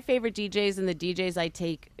fact. My favorite DJs and the DJs I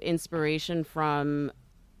take inspiration from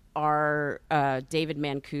are David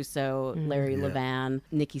Mancuso, Larry Levan,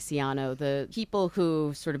 Nicky Siano, the people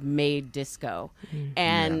who sort of made disco.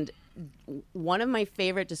 And one of my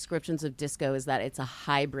favorite descriptions of disco is that it's a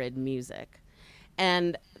hybrid music.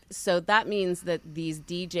 And so that means that these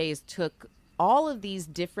DJs took all of these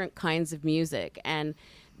different kinds of music, and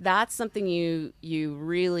that's something you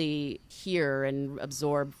really hear and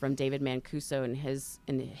absorb from David Mancuso in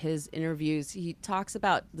his interviews. He talks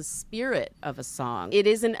about the spirit of a song. It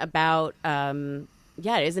isn't about it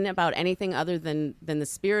isn't about anything other than the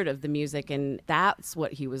spirit of the music, and that's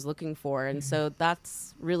what he was looking for. And so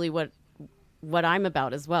that's really what I'm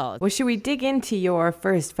about as well. Well, should we dig into your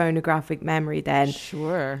first phonographic memory then?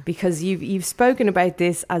 Sure. Because you've spoken about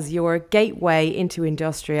this as your gateway into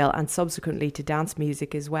industrial and subsequently to dance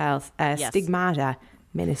music as well. Yes. Stigmata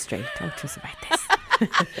Ministry. Talk to us about this.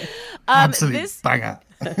 Absolute banger.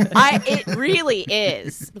 It really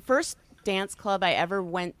is. The first dance club I ever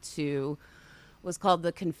went to was called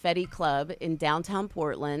the Confetti Club in downtown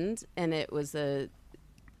Portland, and it was I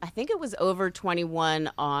think it was over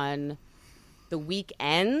 21 on the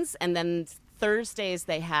weekends, and then Thursdays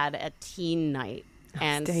they had a teen night.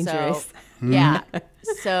 And dangerous.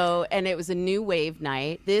 So and it was a new wave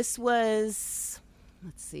night. This was,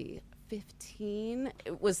 15.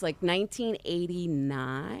 It was like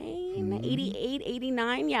 1989, 88,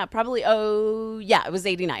 89. Yeah, probably. Oh, yeah, it was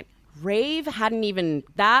 89. Rave hadn't even,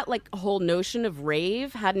 that like whole notion of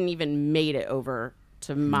rave hadn't even made it over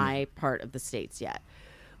to my part of the States yet.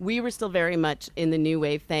 We were still very much in the new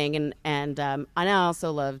wave thing, and I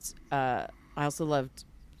also loved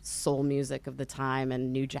soul music of the time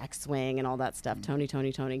and New Jack Swing and all that stuff. Tony,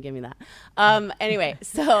 give me that. Anyway,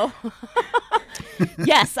 so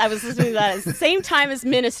yes, I was listening to that at the same time as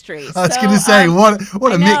Ministry. I was going to say, what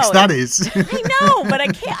a mix that is. I know, but I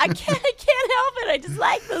can't help it. I just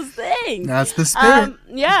like those things. That's the spirit.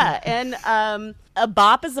 And a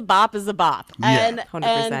bop is a bop is a bop. Yeah, and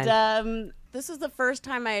 100%. And this was the first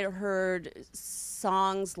time I had heard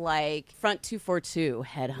songs like Front 242,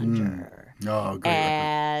 Headhunter. Oh, great.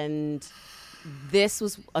 And this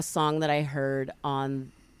was a song that I heard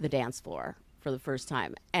on the dance floor for the first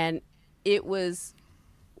time. And it was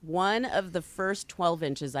one of the first 12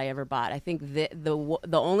 inches I ever bought. I think the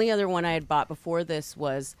only other one I had bought before this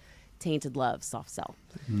was Tainted Love, Soft Cell.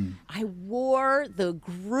 I wore the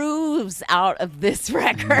grooves out of this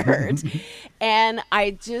record. And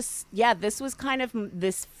I just, this was kind of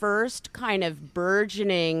this first kind of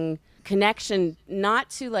burgeoning connection, not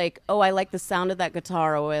to like, oh, I like the sound of that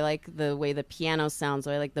guitar, or I like the way the piano sounds,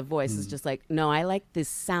 or I like the voice. It's just like, no, I like this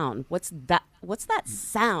sound. What's that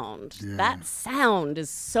sound? Yeah. That sound is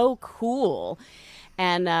so cool.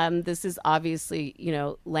 And this is obviously,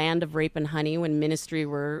 land of rape and honey, when Ministry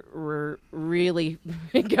were really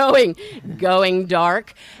going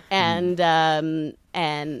dark. And I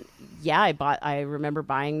remember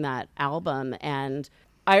buying that album, and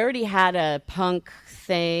I already had a punk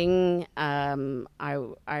thing. I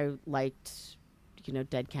liked,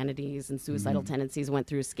 Dead Kennedys and Suicidal Tendencies, went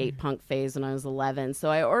through a skate punk phase when I was 11. So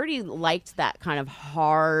I already liked that kind of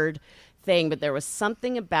hard thing, but there was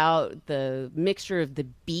something about the mixture of the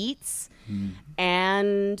beats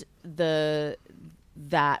and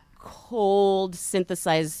that cold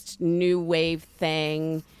synthesized new wave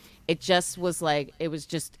thing. It just was like, it was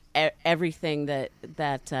just everything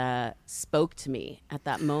that spoke to me at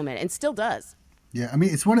that moment, and still does. Yeah, I mean,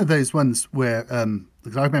 it's one of those ones where,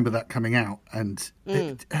 because I remember that coming out, and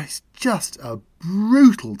it's just a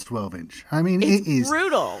brutal 12-inch. I mean, It's it is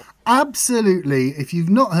brutal. Absolutely. If you've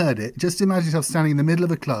not heard it, just imagine yourself standing in the middle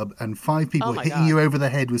of a club and 5 people Oh my hitting God. you over the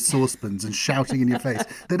head with saucepans and shouting in your face.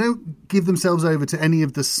 They don't give themselves over to any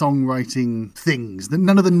of the songwriting things.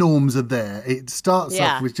 None of the norms are there. It starts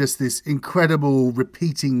off with just this incredible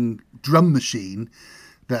repeating drum machine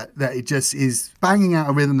that it just is banging out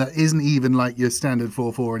a rhythm that isn't even like your standard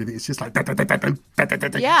 4/4 or anything. It's just like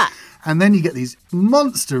Yeah. and then you get these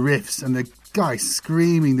monster riffs and the guy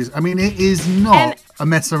screaming this. I mean, it is not And- a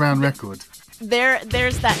mess around record.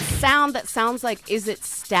 There's that sound that sounds like, is it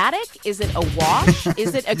static? Is it a wash?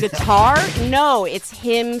 Is it a guitar? No, it's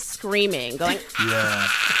him screaming, going, Yeah.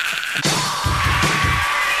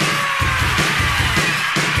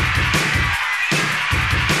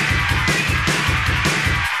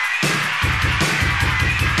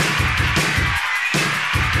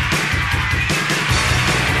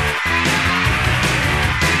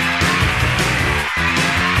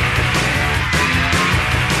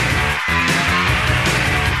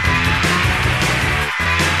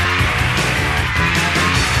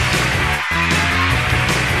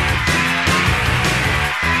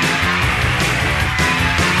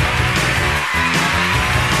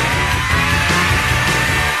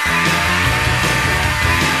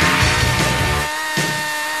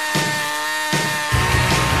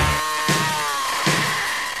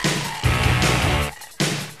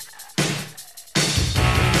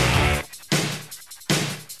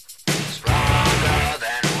 Stronger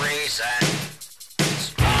than reason,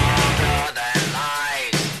 stronger than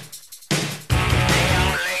lies. The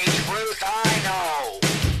only truth I know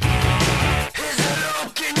is the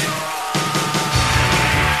look in your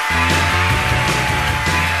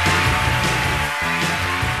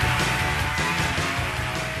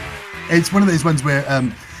It's one of those ones where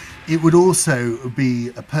it would also be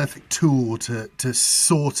a perfect tool to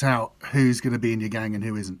sort out who's going to be in your gang and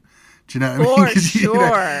who isn't. Do you know what I mean? For 'Cause, you know,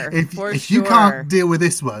 sure. if you can't deal with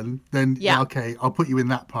this one, then Yeah. okay, I'll put you in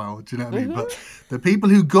that pile. Do you know what I mean? But the people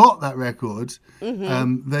who got that record,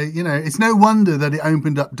 they, it's no wonder that it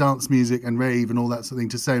opened up dance music and rave and all that sort of thing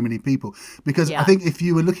to so many people. Because I Yeah. think if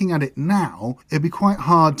you were looking at it now, it'd be quite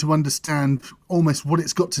hard to understand almost what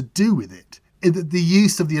it's got to do with it. The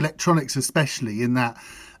use of the electronics, especially in that.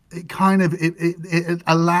 It kind of it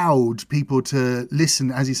allowed people to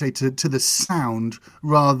listen, as you say, to the sound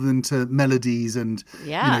rather than to melodies and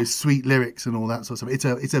sweet lyrics and all that sort of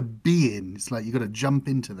stuff. It's a being. It's like you got to jump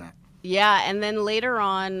into that. Yeah, and then later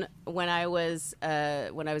on, when I was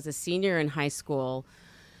a senior in high school,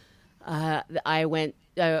 I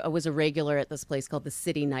was a regular at this place called the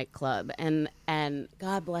City Nightclub, and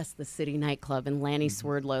God bless the City Nightclub and Lanny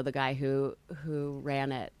Swerdlow, the guy who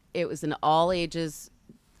ran it. It was an all ages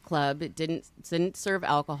club. It didn't serve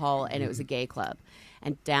alcohol, and it was a gay club.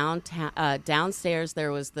 And downstairs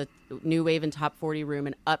there was the New Wave and Top 40 room,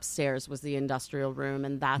 and upstairs was the industrial room,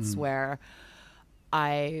 and that's where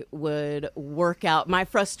I would work out my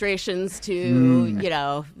frustrations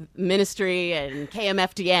to, Ministry and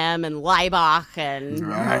KMFDM and Laibach and,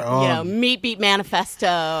 Right on. Meat Beat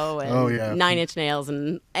Manifesto and 9 Inch Nails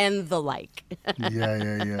and the like.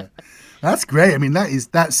 Yeah. That's great. I mean,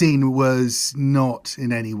 that scene was not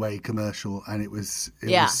in any way commercial, and it was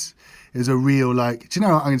a real like. Do you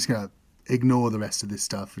know what? I'm just gonna ignore the rest of this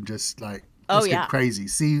stuff and just like let's get crazy.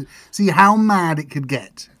 See how mad it could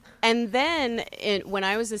get. And then when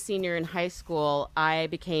I was a senior in high school, I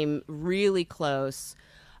became really close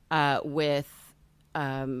with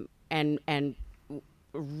and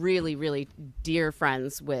really, really dear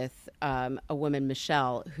friends with a woman,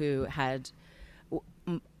 Michelle, who had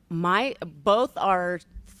both our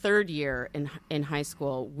third year in high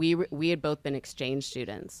school. We had both been exchange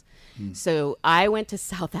students. So I went to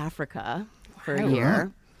South Africa for a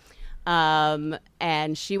year,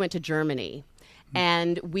 and she went to Germany.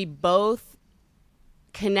 And we both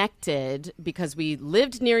connected because we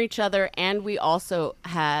lived near each other, and we also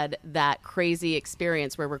had that crazy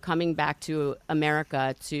experience where we're coming back to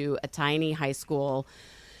America, to a tiny high school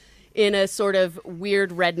in a sort of weird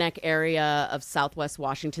redneck area of Southwest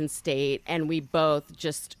Washington State. And we both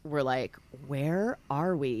just were like, where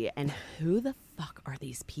are we? And who the fuck are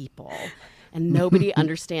these people? and nobody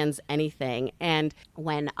understands anything. And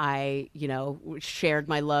when I, shared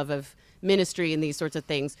my love of ministry and these sorts of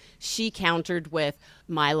things, she countered with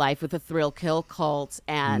My Life with a Thrill Kill Cult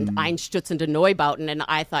and Einstützen de Neubauten, and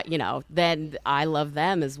I thought, then I love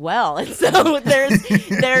them as well. And so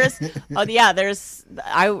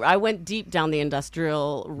I went deep down the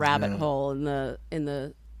industrial rabbit hole in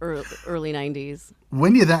the early 90s.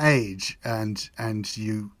 When you're that age and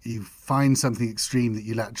you find something extreme that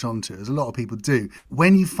you latch onto, as a lot of people do,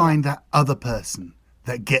 when you find that other person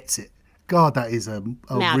that gets it, God, that is a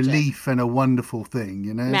relief and a wonderful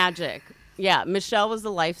thing, Magic. Yeah, Michelle was the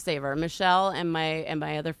lifesaver. Michelle and my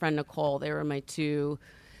other friend Nicole, they were my two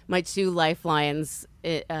lifelines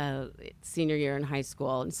senior year in high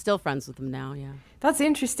school, and still friends with them now. Yeah, that's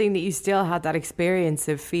interesting that you still had that experience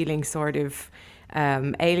of feeling sort of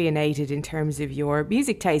alienated in terms of your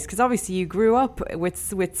music taste, because obviously you grew up with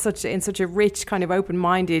such a rich kind of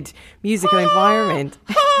open-minded musical environment.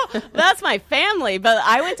 That's my family, but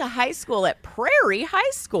I went to high school at Prairie High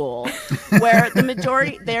School, where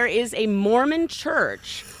there is a Mormon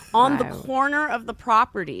church on the corner of the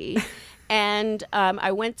property. And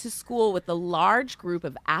I went to school with a large group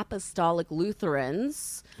of Apostolic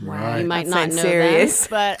Lutherans. Right. You might not know serious.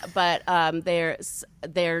 them, but they're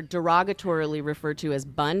derogatorily referred to as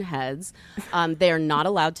bunheads. They are not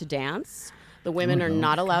allowed to dance. The women are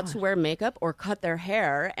not allowed to wear makeup or cut their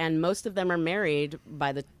hair, and most of them are married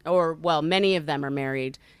many of them are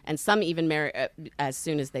married, and some even marry as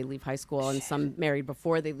soon as they leave high school, and some married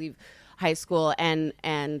before they leave high school, and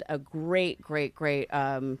a great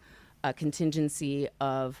contingency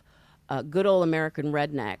of good old American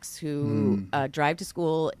rednecks who drive to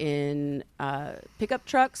school in pickup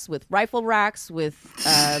trucks with rifle racks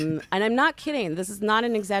and I'm not kidding, this is not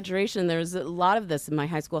an exaggeration, there's a lot of this in my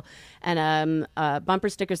high school, and bumper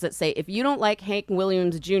stickers that say, if you don't like Hank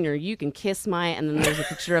Williams Jr., you can kiss and then there's a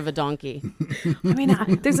picture of a donkey. I mean,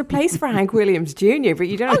 there's a place for Hank Williams Jr., but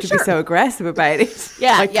you don't have to be so aggressive about it.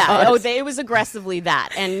 Yeah, God. It was aggressively that.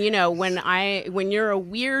 And, when you're a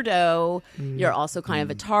weirdo, you're also kind of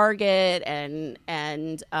a target, and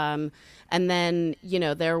then,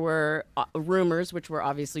 there were rumors, which were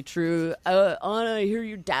obviously true. Oh, I hear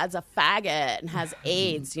your dad's a faggot and has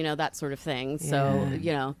AIDS, that sort of thing. So,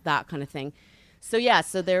 that kind of thing. So,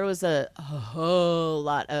 so there was a whole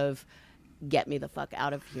lot of get me the fuck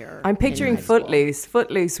out of here. I'm picturing Footloose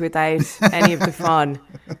without any of the fun.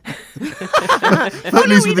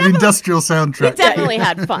 Footloose with an industrial soundtrack. We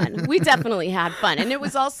definitely had fun. And it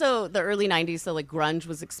was also the early 90s, so like grunge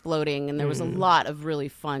was exploding, and there was a lot of really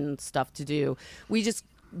fun stuff to do. We just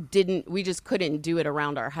couldn't do it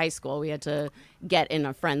around our high school. We had to get in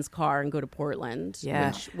a friend's car and go to Portland,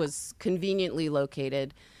 which was conveniently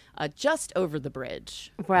located just over the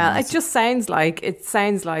bridge. Well, it just sounds like it's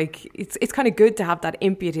kind of good to have that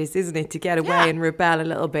impetus, isn't it, to get away and rebel a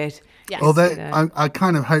little bit. Yes. Although I'm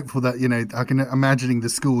kind of hopeful that, I can imagining the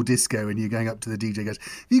school disco and you going up to the DJ goes,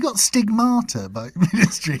 have you got Stigmata by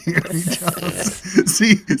Ministry?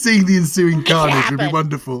 Seeing the ensuing carnage would be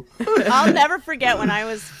wonderful. I'll never forget when I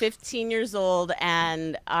was 15 years old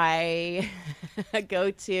and I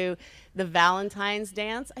go to the Valentine's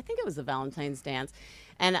dance. I think it was the Valentine's dance.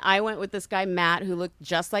 And I went with this guy, Matt, who looked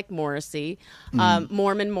just like Morrissey,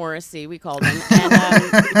 Mormon Morrissey, we called him.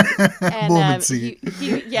 And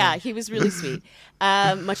he was really sweet,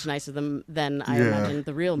 much nicer than I imagined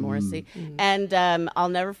the real Morrissey. And I'll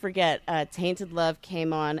never forget, Tainted Love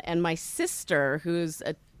came on, and my sister, who's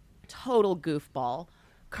a total goofball,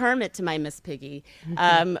 Kermit to my Miss Piggy,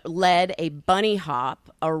 led a bunny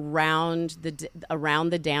hop around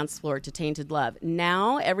the dance floor to Tainted Love.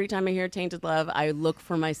 Now, every time I hear Tainted Love, I look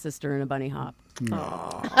for my sister in a bunny hop.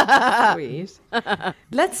 Oh, sweet.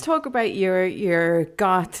 Let's talk about your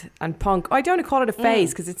goth and punk. I don't want to call it a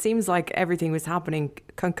phase because it seems like everything was happening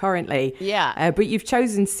concurrently. Yeah. But you've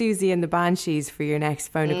chosen Susie and the Banshees for your next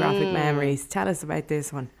phonographic memories. Tell us about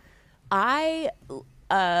this one. I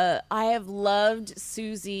have loved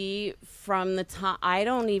Susie from the time, I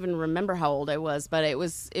don't even remember how old I was, but it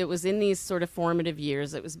was in these sort of formative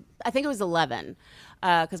years. I think it was 11,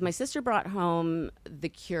 because my sister brought home The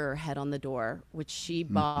Cure, Head on the Door, which she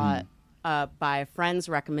bought by a friend's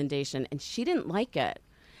recommendation, and she didn't like it.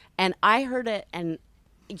 And I heard it, and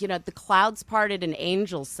the clouds parted and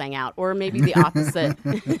angels sang out, or maybe the opposite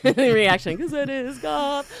reaction, because it is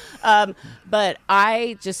God. But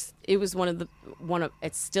it was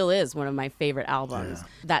it still is one of my favorite albums. Yeah.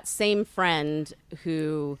 That same friend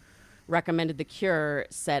who recommended The Cure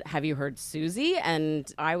said, have you heard Susie? And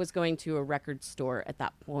I was going to a record store at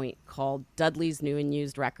that point called Dudley's New and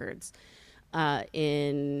Used Records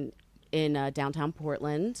in in downtown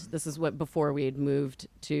Portland. This is before we had moved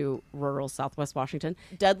to rural Southwest Washington.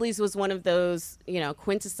 Dudley's was one of those,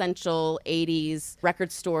 quintessential 80s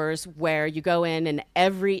record stores where you go in and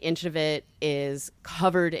every inch of it is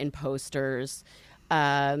covered in posters.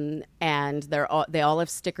 And they all have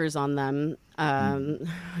stickers on them,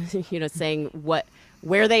 saying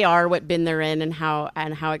where they are, what bin they're in, and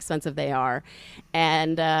how expensive they are,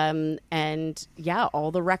 and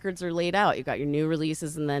all the records are laid out. You've got your new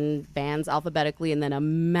releases, and then bands alphabetically, and then a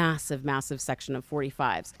massive section of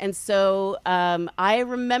 45s. And so I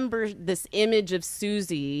remember this image of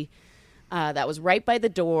Susie that was right by the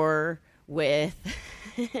door with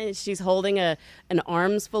she's holding an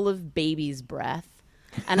arms full of baby's breath.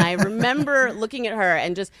 And I remember looking at her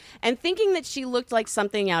and thinking that she looked like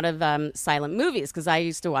something out of silent movies, because I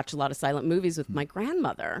used to watch a lot of silent movies with my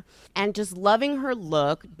grandmother, and just loving her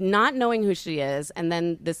look, not knowing who she is. And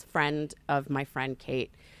then this friend of my friend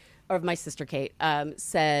Kate, or of my sister Kate,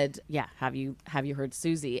 said, "Yeah, have you heard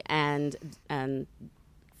Susie?" And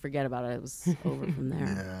forget about it. It was over from there.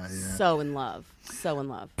 Yeah. So in love.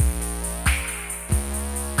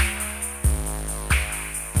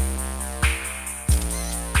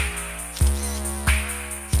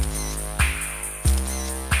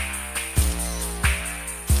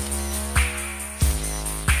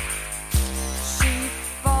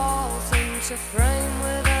 To frame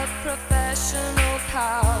with a professional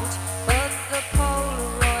pout, but the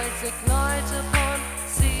Polaroids ignite upon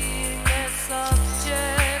seeing their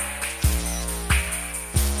subject,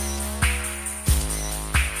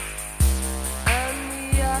 and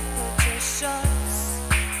the aperture shuts.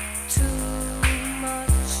 Too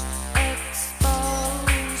much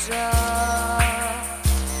exposure.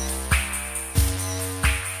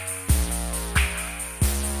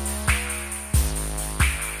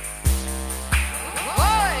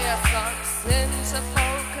 Into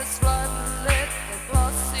focus, run lit, the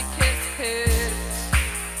glossy kiss hits.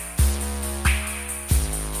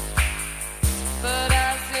 But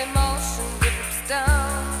as emotion drips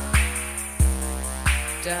down,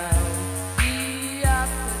 the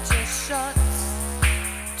aperture shuts.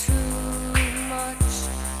 Too much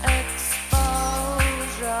exposure.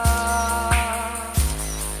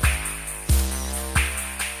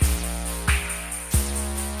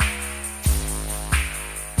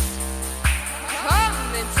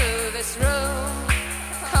 This room,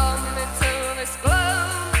 come into this gloom,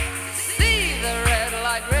 see the red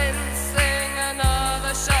light rinsing,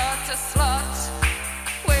 another shot to slot,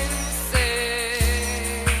 wincing.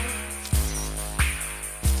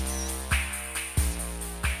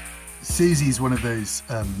 Susie's one of those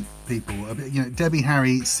people. Debbie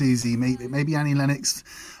Harry, Susie, maybe Annie Lennox.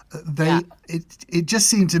 It just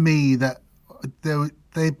seemed to me that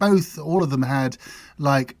all of them had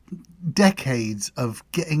like decades of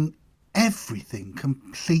getting everything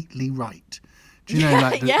completely right. Do you know,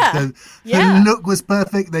 like the look was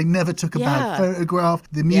perfect. They never took a bad photograph.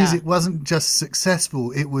 The music wasn't just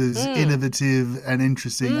successful; it was innovative and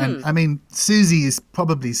interesting. And I mean, Susie is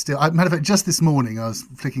probably still. Matter of fact, just this morning I was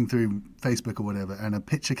flicking through Facebook or whatever, and a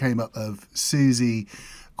picture came up of Susie.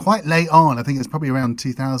 Quite late on, I think it was probably around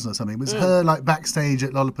 2000 or something. It was her like backstage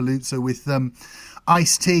at Lollapalooza with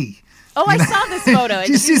Ice-T. Oh, I saw this photo. Did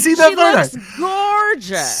you see that photo? She looks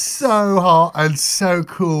gorgeous. So hot and so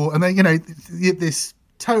cool. And then, this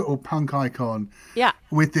total punk icon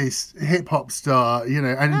with this hip hop star,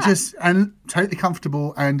 and totally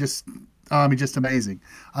comfortable and just amazing.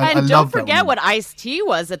 I don't love forget what Ice-T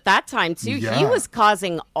was at that time, too. Yeah. He was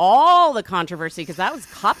causing all the controversy because that was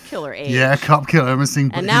Cop Killer age. Yeah, Cop Killer.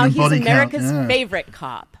 And now he's America's favorite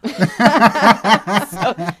cop.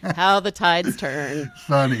 So, how the tides turn.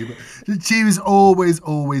 Funny. But she was always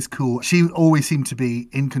cool. She always seemed to be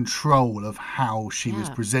in control of how she was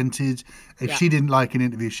presented. If she didn't like an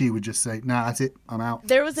interview, she would just say, "Nah, that's it. I'm out."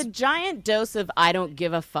 There was a giant dose of "I don't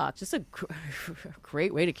give a fuck." Just a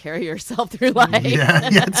great way to carry yourself through life.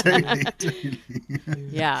 Yeah, totally.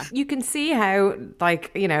 Yeah. You can see how,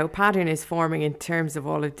 pattern is forming in terms of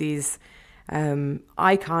all of these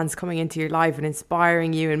icons coming into your life and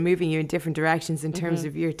inspiring you and moving you in different directions in terms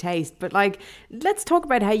of your taste. But, let's talk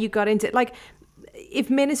about how you got into it. If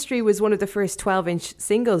Ministry was one of the first 12-inch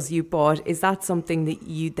singles you bought, is that something that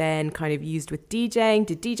you then kind of used with DJing?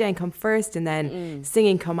 Did DJing come first and then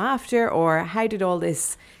singing come after? Or how did all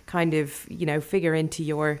this kind of, figure into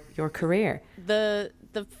your career? The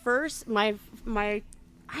first,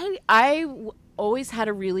 I always had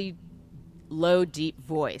a really low, deep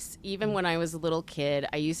voice. Even when I was a little kid,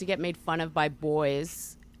 I used to get made fun of by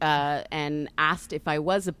boys and asked if I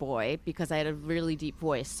was a boy because I had a really deep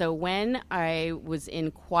voice. So when I was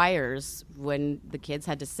in choirs, when the kids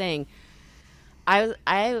had to sing,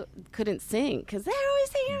 I couldn't sing because they're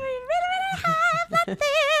always singing really high like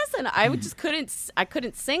this, and I just couldn't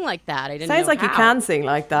sing like that. I didn't. Sounds know like you how. can sing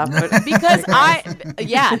like that, but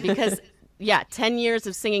because 10 years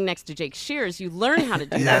of singing next to Jake Shears, you learn how to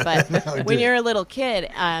do that. But when you're a little kid,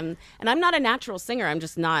 and I'm not a natural singer, I'm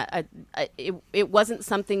just not. It wasn't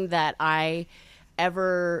something that I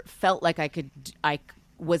ever felt like I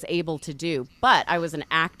was able to do. But I was an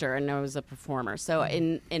actor and I was a performer. So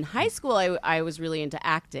in high school, I was really into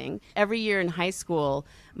acting. Every year in high school,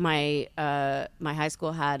 my high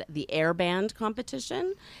school had the air band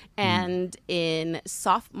competition, and in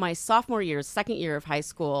my sophomore year, second year of high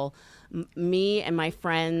school, me and my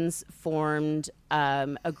friends formed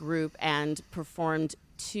a group and performed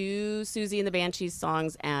 2 Susie and the Banshees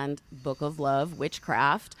songs and Book of Love,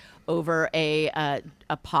 Witchcraft, over a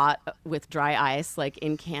pot with dry ice, like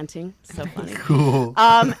in Canting. So funny. Cool.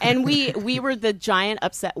 And we were the giant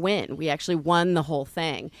upset win. We actually won the whole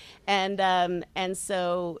thing. And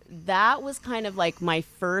so that was kind of like my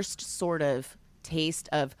first sort of taste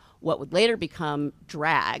of what would later become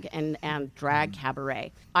drag and drag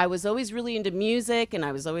cabaret. I was always really into music, and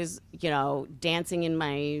I was always, dancing in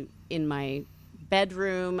my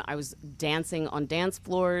bedroom. I was dancing on dance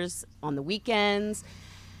floors on the weekends,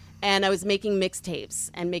 and I was making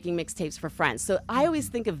mixtapes for friends. So I always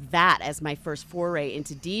think of that as my first foray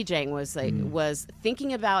into DJing, was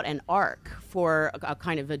thinking about an arc for a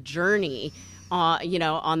kind of a journey, on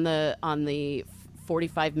the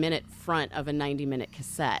 45-minute front of a 90-minute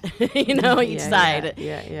cassette, each side.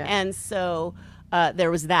 Yeah. And so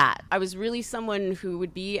there was that. I was really someone who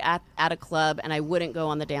would be at a club, and I wouldn't go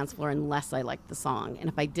on the dance floor unless I liked the song. And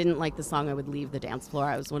if I didn't like the song, I would leave the dance floor.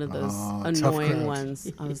 I was one of those annoying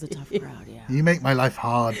ones. I was a tough crowd, yeah. You make my life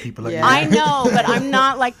hard, people like you. I know, but I'm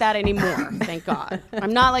not like that anymore. Thank God,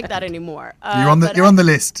 I'm not like that anymore. You're on the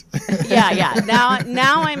list. Yeah. Now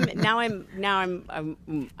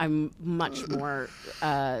I'm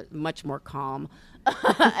much more calm.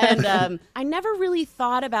 And I never really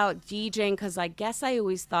thought about DJing because I guess I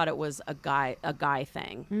always thought it was a guy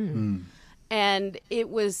thing. And it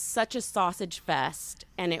was such a sausage fest,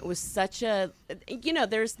 and it was such a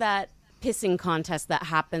there's that pissing contest that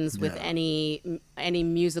happens with any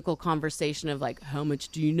musical conversation of like, how much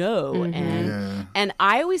do you know? And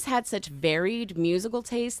I always had such varied musical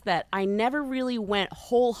taste that I never really went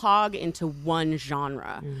whole hog into one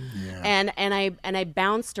genre. And I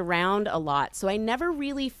bounced around a lot, so I never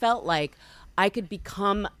really felt like I could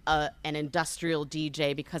become an industrial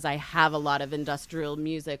DJ because I have a lot of industrial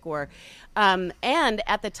music, or and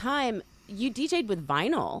at the time you DJ'd with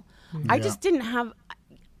vinyl. I just didn't have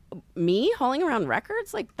me hauling around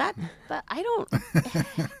records like that. I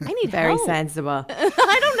need very help. sensible.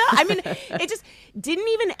 I don't know. I mean, it just didn't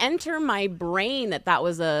even enter my brain that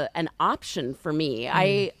was an option for me.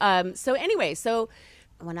 So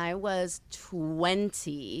when I was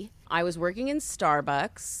 20, I was working in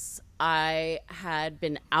Starbucks. I had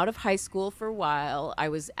been out of high school for a while. I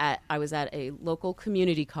was at a local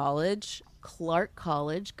community college, Clark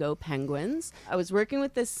College, go Penguins. I was working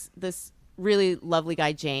with this really lovely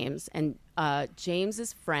guy, James, and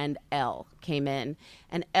James's friend Elle came in,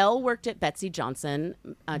 and Elle worked at Betsy Johnson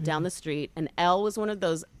down the street, and Elle was one of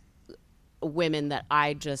those women that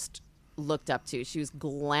I just looked up to. She was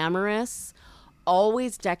glamorous,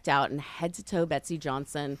 always decked out in head to toe Betsy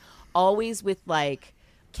Johnson, always with like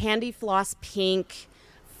candy floss pink,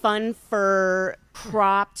 fun fur,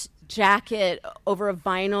 cropped jacket over a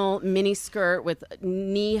vinyl mini skirt with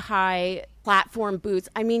knee-high platform boots.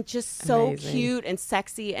 I mean, just so Amazing. cute and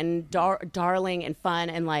sexy and darling and fun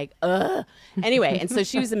and like, Anyway, and so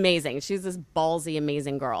she was amazing. She was this ballsy,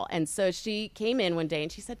 amazing girl. And so she came in one day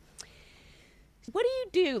and she said, what do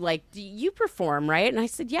you do? Like, do you perform, right? And I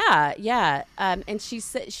said, yeah. And she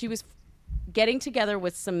said she was getting together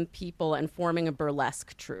with some people and forming a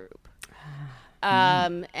burlesque troupe.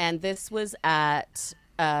 And this was at...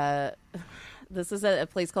 this is a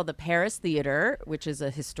place called the Paris Theater, which is a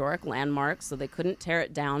historic landmark, so they couldn't tear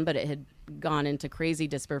it down, but it had gone into crazy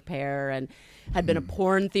disrepair and had been a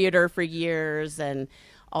porn theater for years and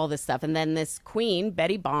all this stuff. And then this queen,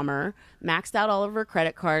 Betty Bomber, maxed out all of her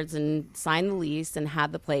credit cards and signed the lease and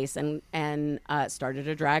had the place and started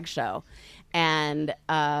a drag show. And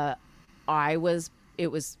it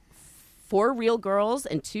was 4 real girls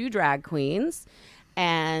and 2 drag queens.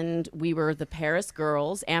 And we were the Paris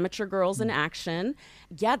girls, amateur girls in action.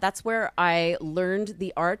 Yeah, that's where I learned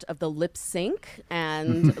the art of the lip sync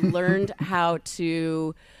and learned how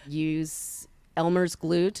to use Elmer's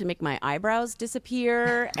glue to make my eyebrows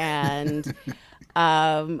disappear, and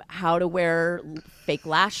how to wear fake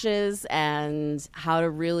lashes, and how to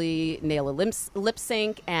really nail a lip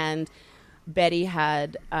sync. And Betty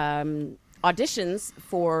had auditions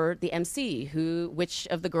for the MC, which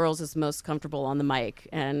of the girls is most comfortable on the mic,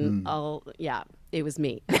 and it was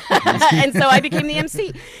me. And so I became the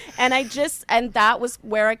MC, and that was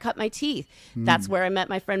where I cut my teeth. That's where I met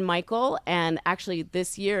my friend Michael, and actually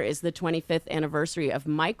this year is the 25th anniversary of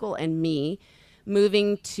Michael and me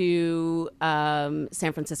moving to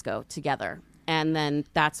San Francisco together. And then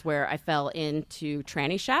that's where I fell into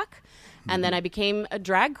Tranny Shack. And then I became a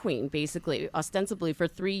drag queen, basically, ostensibly for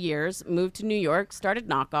 3 years, moved to New York, started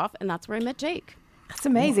Knockoff, and that's where I met Jake. That's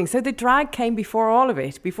amazing. So the drag came before all of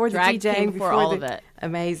it, before the Drag DJing, came before all of it.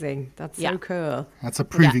 Amazing. That's so cool. That's a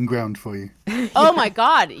proving ground for you. Oh my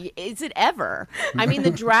God, is it ever? I mean, the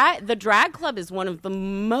drag club is one of the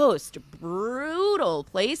most brutal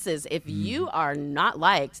places. If you are not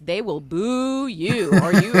liked, they will boo you,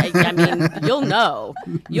 or I mean,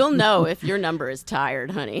 you'll know if your number is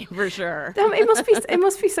tired, honey, for sure. It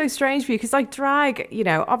must be so strange for you, because like drag,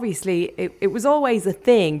 obviously it was always a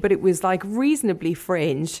thing, but it was like reasonably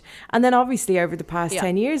fringe, and then obviously over the past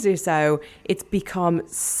 10 years or so, it's become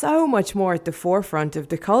so much more at the forefront of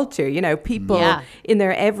the culture. People in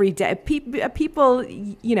their everyday people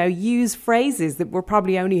use phrases that were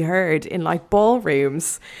probably only heard in like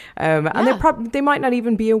ballrooms, and they might not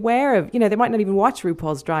even be aware of, they might not even watch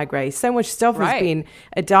RuPaul's Drag Race. So much stuff has been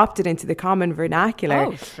adopted into the common vernacular.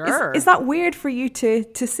 Oh, sure. Is that weird for you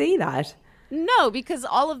to see that? No, because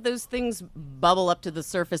all of those things bubble up to the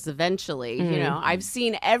surface eventually. I've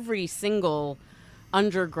seen every single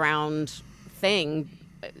underground thing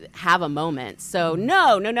have a moment. So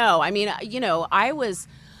no. I mean, I was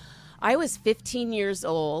 15 years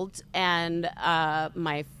old, and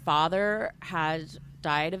my father had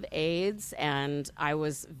died of AIDS, and I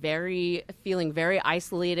was feeling very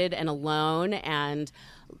isolated and alone, and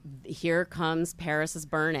here comes Paris is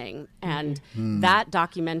Burning. And that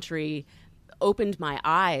documentary opened my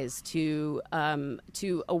eyes to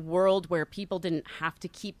a world where people didn't have to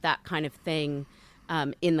keep that kind of thing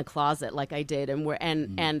in the closet like I did,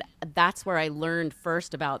 and that's where I learned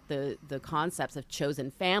first about the concepts of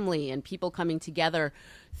chosen family and people coming together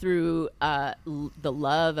through the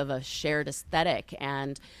love of a shared aesthetic,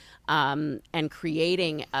 and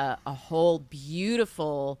creating a whole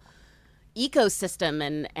beautiful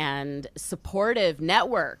ecosystem and supportive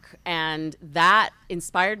network, and that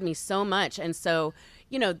inspired me so much. And so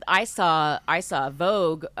I saw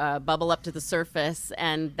Vogue bubble up to the surface,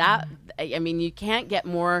 and that, I mean, you can't get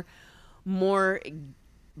more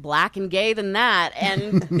black and gay than that,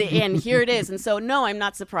 and and here it is. And so no, I'm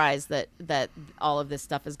not surprised that all of this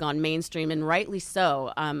stuff has gone mainstream, and rightly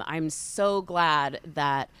so. I'm so glad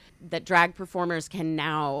that drag performers can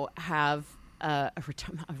now have a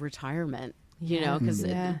retirement. Because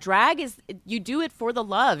drag is, you do it for the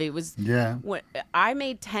love. It was, I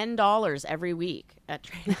made $10 every week at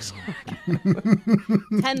Trainer Shack.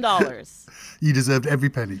 $10. You deserved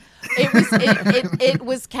every penny. It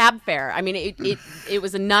was cab fare. I mean, it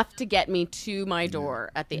was enough to get me to my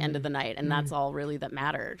door at the end of the night, and that's all really that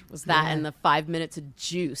mattered, was that and the 5 minutes of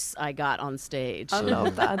juice I got on stage. I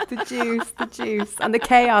love that. The juice. And the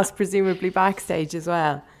chaos, presumably, backstage as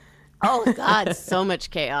well. Oh God, so much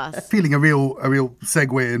chaos. Feeling a real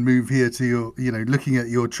segue and move here to your, looking at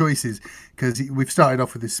your choices, because we've started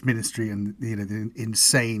off with this ministry and the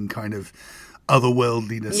insane kind of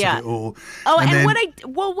otherworldliness of it all. Oh, and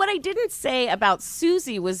what I didn't say about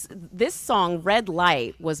Susie was this song "Red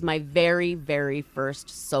Light" was my very, very first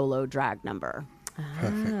solo drag number.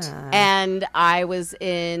 Perfect. And I was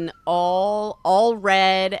in all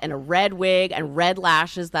red and a red wig and red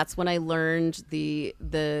lashes. That's when I learned the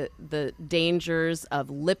dangers of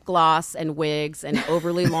lip gloss and wigs and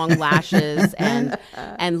overly long lashes and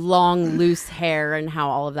long loose hair and how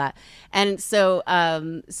all of that. And so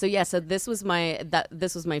this was my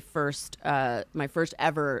first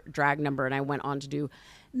ever drag number, and I went on to do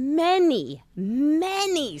many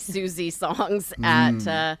Susie songs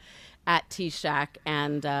at T-Shack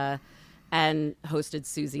and hosted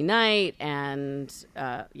Susie Night and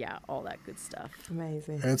all that good stuff.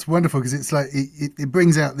 Amazing. It's wonderful because it's like it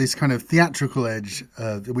brings out this kind of theatrical edge,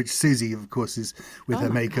 which Susie, of course, is with her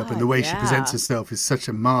makeup and the way she presents herself is such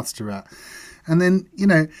a master at. And then,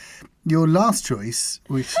 your last choice,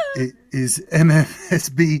 which is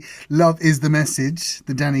MFSB, Love is the Message,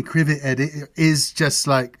 the Danny Krivit edit, is just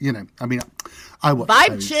like, I watch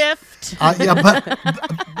Vibe shift. But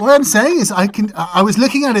what I'm saying is I was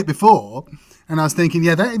looking at it before And I was thinking,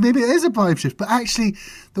 yeah, that maybe it is a vibe shift. But actually,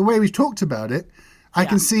 the way we've talked about it, I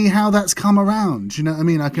can see how that's come around. You know what I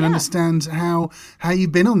mean? I can understand how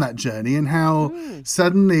you've been on that journey and how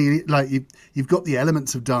suddenly, like, you've got the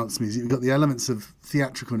elements of dance music, you've got the elements of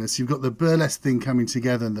theatricalness, you've got the burlesque thing coming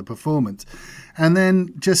together and the performance. And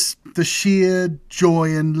then just the sheer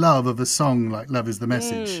joy and love of a song like Love Is the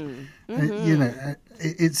Message. You know,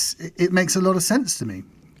 it makes a lot of sense to me.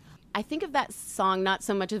 I think of that song not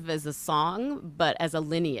so much as a song, but as a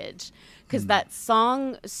lineage. Because that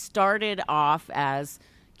song started off as,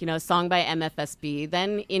 you know, a song by MFSB.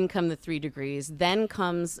 Then in come the 3 Degrees. Then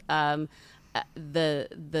comes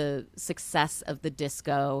the success of the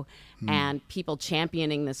disco and people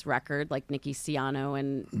championing this record like Nicky Siano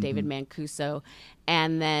and David Mancuso.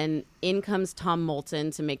 And then in comes Tom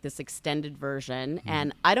Moulton to make this extended version.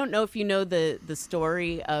 And I don't know if you know the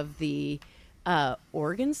story of the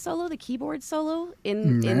organ solo, the keyboard solo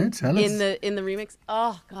in the remix.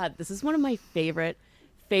 Oh God, this is one of my favorite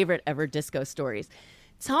ever disco stories.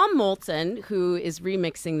 Tom Moulton, who is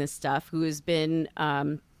remixing this stuff, who has been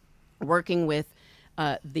working with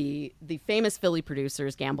the famous Philly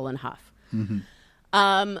producers Gamble and Huff.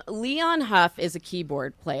 Leon Huff is a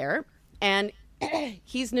keyboard player, and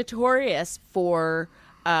he's notorious for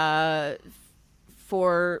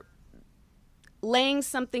laying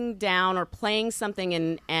something down or playing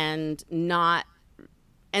something and not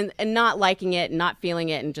liking it, and not feeling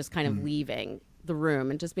it, and just kind of leaving the room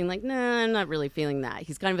and just being like, nah, I'm not really feeling that.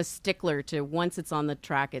 He's kind of a stickler to once it's on the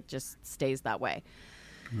track, it just stays that way.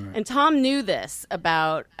 Right. And Tom knew this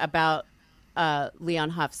about Leon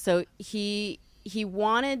Huff, so he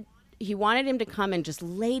wanted him to come and just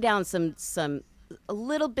lay down a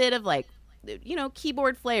little bit of, like, you know,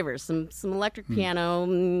 keyboard flavors, some electric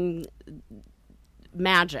piano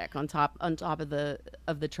magic on top of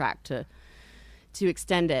the track to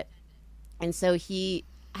extend it. And so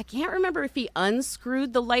I can't remember if he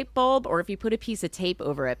unscrewed the light bulb or if he put a piece of tape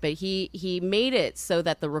over it, but he made it so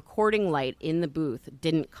that the recording light in the booth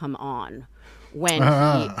didn't come on when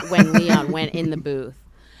Leon went in the booth.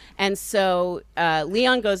 And so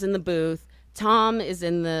Leon goes in the booth. Tom is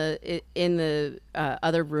in the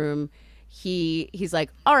other room. He's like,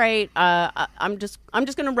 all right, I'm just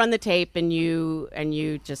gonna run the tape and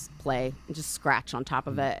you just play and just scratch on top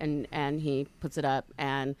of it, and he puts it up,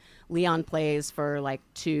 and Leon plays for like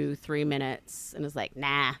 2-3 minutes and is like,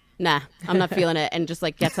 nah, I'm not feeling it, and just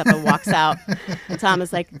like gets up and walks out. And Tom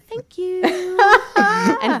is like, thank you,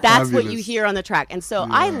 and that's Fabulous. what you hear on the track. And so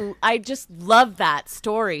I just love that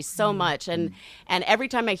story so much, and every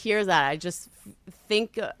time I hear that, I just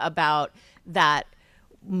think about that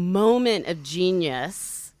moment of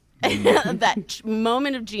genius, that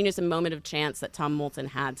moment of genius and moment of chance that Tom Moulton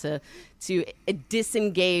had to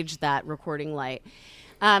disengage that recording light.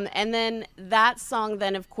 And then that song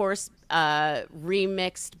then, of course,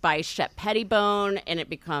 remixed by Shep Pettibone, and it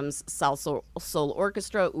becomes Soul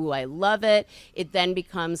Orchestra. Ooh, I love it. It then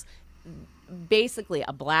becomes basically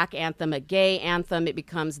a black anthem, a gay anthem. It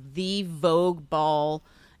becomes the Vogue Ball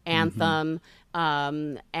anthem.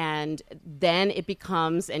 And then it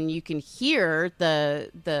becomes, and you can hear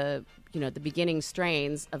the beginning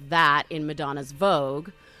strains of that in Madonna's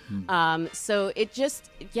Vogue. So it just,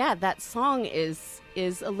 that song is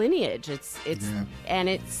a lineage. And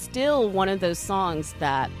it's still one of those songs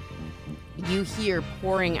that you hear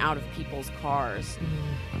pouring out of people's cars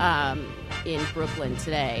in Brooklyn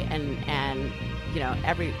today. And you know,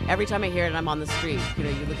 every time I hear it and I'm on the street, you know,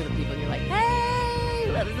 you look at the people and you're like,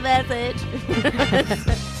 hey, love is the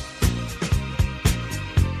message.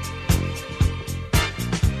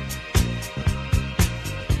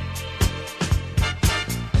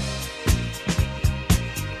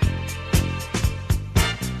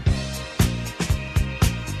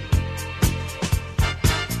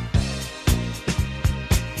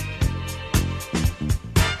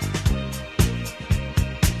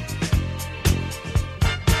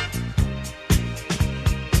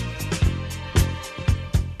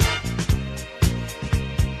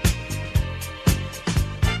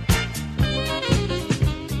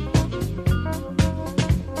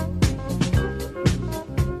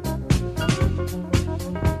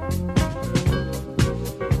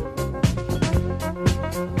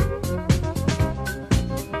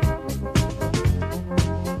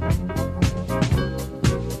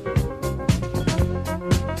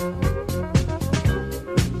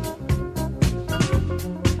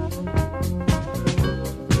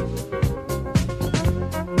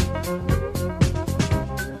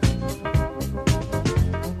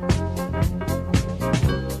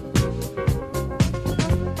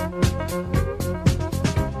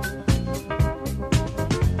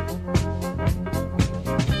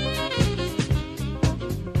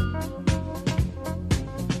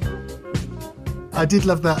 I did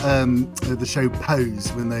love that the show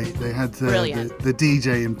Pose when they had the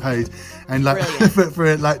DJ in Pose, and like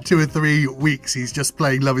for like 2 or 3 weeks he's just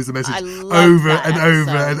playing "Love Is the Message" over and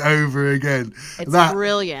over and over again. It's that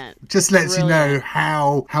brilliant. Just lets you know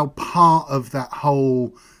how part of that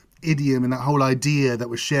whole idiom and that whole idea that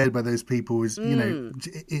was shared by those people is, you know,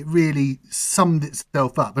 it really summed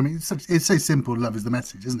itself up. I mean, it's so simple. Love is the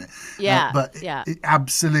message, isn't it? Yeah. But it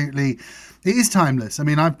absolutely, it is timeless. I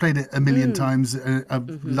mean, I've played it a million times,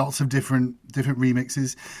 lots of different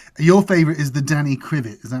remixes. Your favorite is the Danny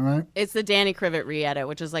Krivit, is that right? It's the Danny Krivit re-edit,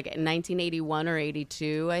 which is like 1981 or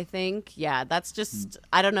 82, I think. Yeah, that's just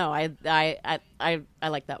I don't know. I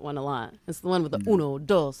like that one a lot. It's the one with the uno,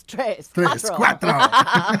 dos, tres,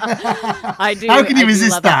 cuatro. I do. How can you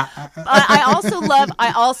resist that? I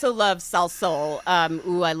also love Salsoul.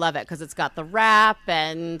 I love it because it's got the rap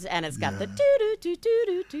and it's got the do do do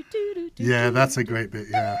do do do do. Yeah, that's a great bit.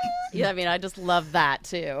 Yeah. Yeah, I mean, I just love that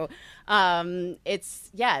too.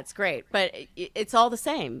 It's great, but it's all the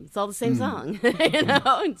same. It's all the same song, you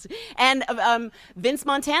know. And Vince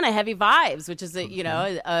Montana, "Heavy Vibes," which is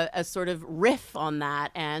a sort of riff on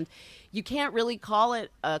that, and you can't really call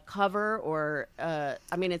it a cover or I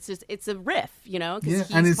mean, it's a riff, you know, because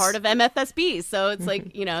he's part of MFSB, so it's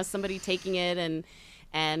like, you know, somebody taking it and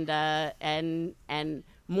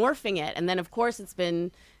morphing it, and then of course it's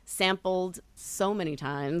been sampled so many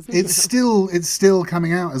times. It's still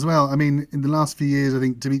coming out as well. I mean, in the last few years, I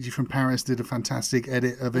think Dimitri from Paris did a fantastic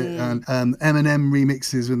edit of it, and Eminem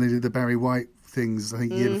remixes when they did the Barry White things, I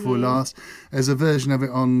think year before last. There's a version of it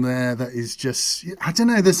on there that is just, I don't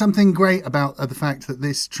know, there's something great about the fact that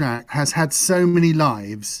this track has had so many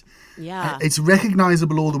lives. Yeah. It's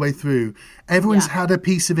recognizable all the way through. Everyone's had a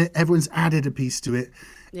piece of it, everyone's added a piece to it.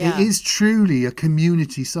 Yeah. It is truly a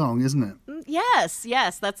community song, isn't it? Yes,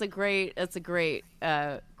 that's a great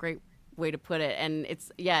way to put it. And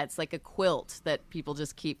it's like a quilt that people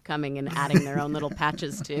just keep coming and adding their own little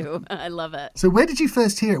patches to. I love it. So where did you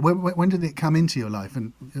first hear it? When did it come into your life,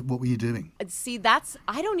 and what were you doing? See,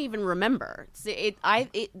 I don't even remember.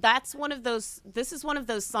 That's one of those. This is one of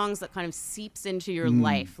those songs that kind of seeps into your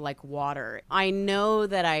life like water. I know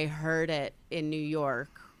that I heard it in New York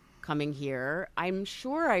coming here. I'm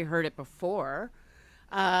sure I heard it before.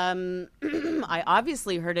 I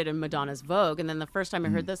obviously heard it in Madonna's Vogue, and then the first time I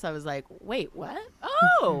heard this, I was like, "Wait, what?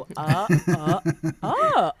 Oh,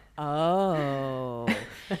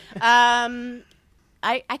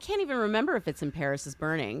 I can't even remember if it's in Paris is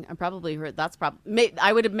Burning. I probably heard that's probably.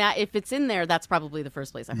 I would imagine if it's in there, that's probably the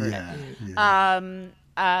first place I heard it.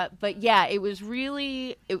 Yeah. But yeah, it was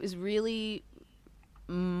really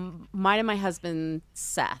mine and my husband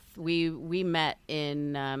Seth. We met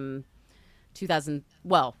in 2000.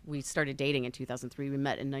 Well, we started dating in 2003. We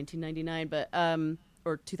met in 1999, but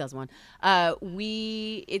or 2001.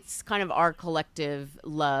 It's kind of our collective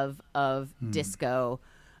love of disco.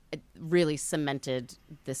 It really cemented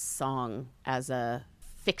this song as a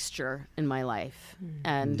fixture in my life,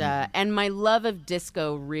 and my love of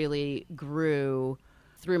disco really grew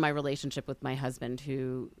through my relationship with my husband,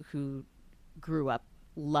 who grew up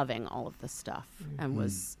loving all of this stuff and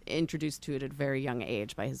was introduced to it at a very young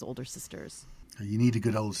age by his older sisters. You need a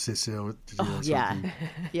good old sister to do that.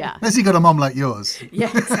 Yeah. Unless you got a mom like yours. Yeah.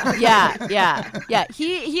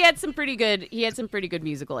 He had some pretty good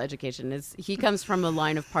musical education. He comes from a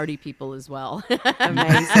line of party people as well.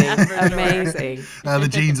 Amazing. The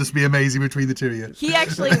genes must be amazing between the two of you. He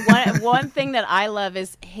actually one thing that I love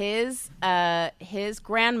is his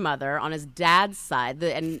grandmother on his dad's side,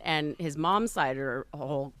 and his mom's side are a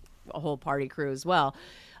whole party crew as well.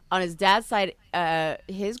 On his dad's side,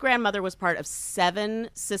 his grandmother was part of 7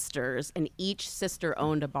 sisters, and each sister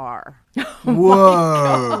owned a bar.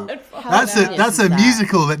 Whoa. That's a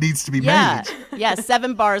musical that needs to be made. Yeah,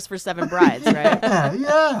 7 bars for 7 brides, right?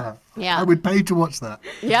 Yeah. I would pay to watch that.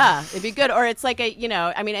 Yeah, it'd be good. Or it's like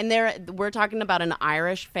and we're talking about an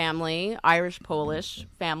Irish family, Irish-Polish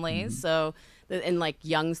family, so in like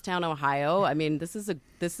Youngstown, Ohio. I mean, this is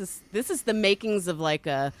the makings of like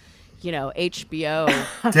a HBO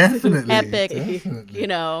definitely epic,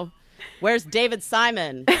 definitely. Where's David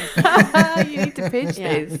Simon? You need to pitch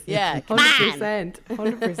this. Yeah,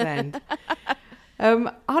 100%.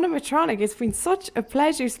 Anna Matronic, it's been such a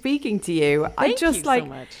pleasure speaking to you. Thank you so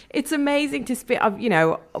much. It's amazing to speak.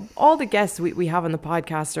 All the guests we have on the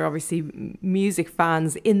podcast are obviously music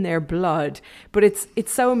fans in their blood, but it's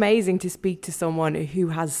so amazing to speak to someone who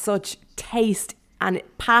has such taste and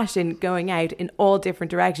passion going out in all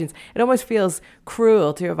different directions. It almost feels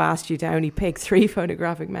cruel to have asked you to only pick 3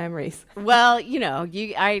 photographic memories. Well,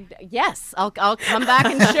 yes, I'll come back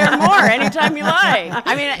and share more anytime you like.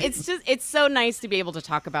 I mean, it's so nice to be able to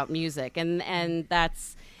talk about music, and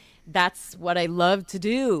that's what I love to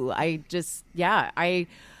do. I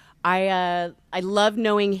love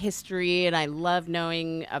knowing history, and I love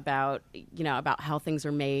knowing about how things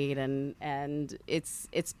are made, and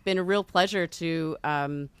it's been a real pleasure to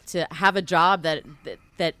have a job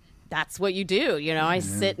that's what you do. I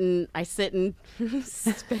sit and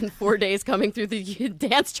spend 4 days coming through the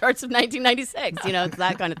dance charts of 1996. It's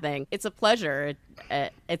that kind of thing. It's a pleasure.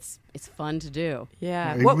 It's fun to do.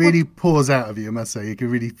 Yeah. It really pours out of you, I must say. You can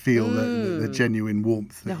really feel the genuine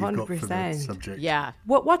warmth that you've got for the 100%. subject. Yeah.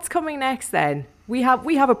 What's coming next then? We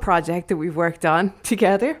have a project that we've worked on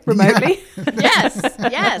together remotely.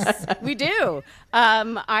 Yes, we do.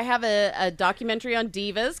 I have a documentary on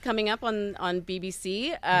divas coming up on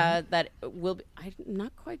BBC that will be, I'm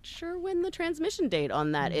not quite sure when the transmission date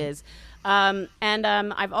on that is. And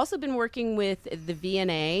I've also been working with the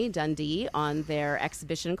V&A Dundee on their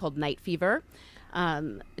exhibition called Night Fever,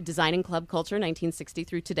 Designing Club Culture 1960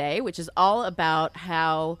 through today, which is all about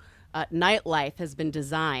how nightlife has been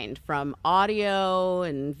designed, from audio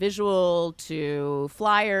and visual to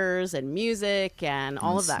flyers and music and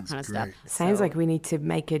all of that kind of stuff. Sounds like we need to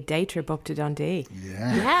make a day trip up to Dundee.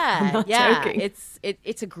 Yeah. Joking.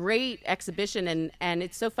 It's a great exhibition, and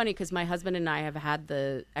it's so funny because my husband and I have had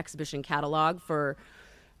the exhibition catalog for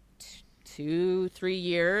 2-3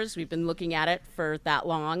 years. We've been looking at it for that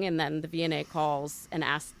long, and then the V&A calls and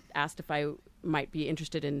asked if I might be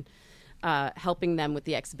interested in helping them with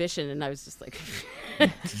the exhibition, and I was just like,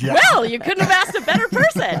 well, you couldn't have asked a better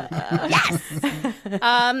person. Yes.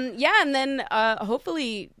 And then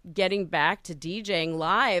hopefully getting back to DJing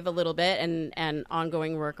live a little bit, and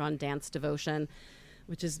ongoing work on Dance Devotion,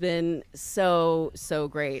 which has been so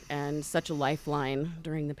great and such a lifeline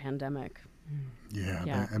during the pandemic.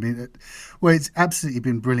 Yeah. I mean, it's absolutely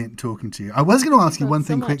been brilliant talking to you. I was going to ask you one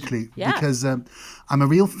thing quickly, because I'm a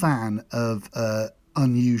real fan of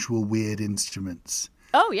unusual, weird instruments.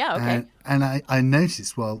 Oh, yeah, okay. And I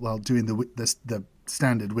noticed while doing the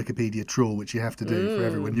standard Wikipedia trawl, which you have to do for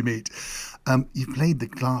everyone you meet, you played the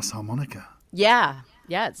glass harmonica. Yeah.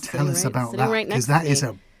 Tell us about that, because that is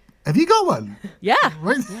a... Have you got one? Yeah. No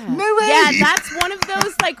way. Yeah, that's one of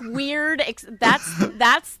those like weird.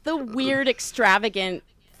 That's the weird extravagant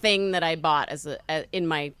thing that I bought in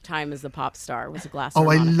my time as a pop star, was a glass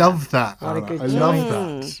harmonica. I love that. What a good I love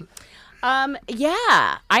that.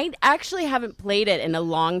 Yeah, I actually haven't played it in a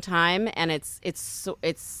long time, and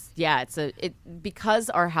because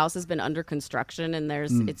our house has been under construction and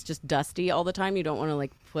it's just dusty all the time. You don't want to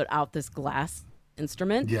like put out this glass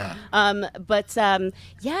instrument. Yeah.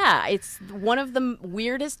 It's one of the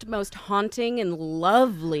weirdest, most haunting and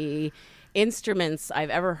lovely instruments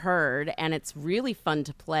I've ever heard, and it's really fun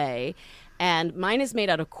to play. And mine is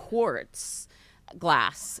made out of quartz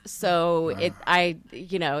glass, so if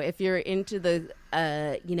you're into the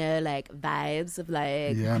like vibes of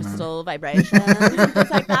like crystal vibration and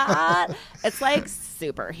things like that, it's like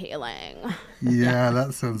super healing.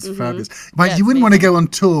 That sounds fabulous. But you wouldn't want to go on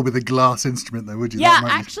tour with a glass instrument, though, would you?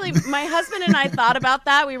 Actually, my husband and I thought about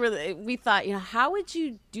that. We thought, how would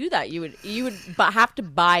you do that? You would have to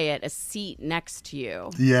buy a seat next to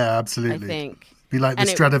you. Yeah, absolutely. I think. Be like the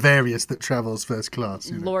Stradivarius that travels first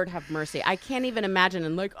class. Lord have mercy. I can't even imagine.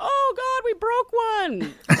 And like, oh God, we broke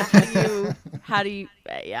one. How do you,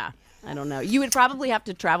 I don't know. You would probably have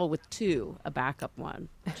to travel with a backup one.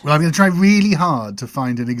 Well, I'm going to try really hard to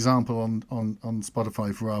find an example on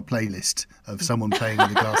Spotify for our playlist of someone playing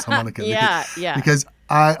with a glass harmonica. Because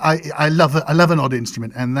I love an odd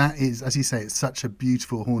instrument, and that is, as you say, it's such a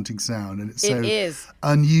beautiful, haunting sound, and it's so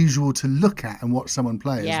unusual to look at and watch someone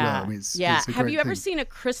play as well. I mean, it's a Have great you ever thing. seen a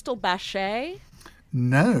crystal bachet?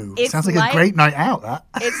 No, it sounds like a great night out. That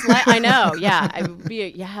it's like, I know, it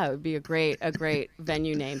would be a great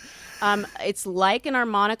venue name. It's like an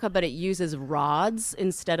harmonica, but it uses rods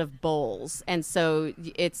instead of bowls, and so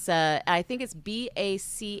it's I think it's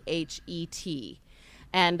BACHET,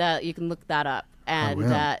 and you can look that up.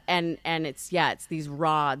 And and it's these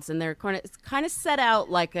rods, and they're kind of set out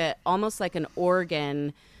like almost like an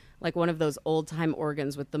organ, like one of those old time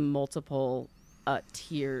organs with the multiple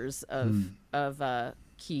tiers of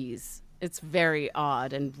keys. It's very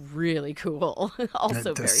odd and really cool.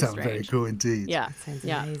 Also that very does sound strange. very cool indeed. Yeah, Sounds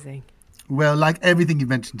amazing. Well, like everything you've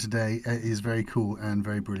mentioned today is very cool and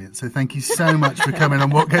very brilliant. So thank you so much for coming on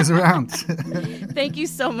What Goes Around. Thank you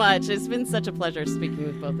so much. It's been such a pleasure speaking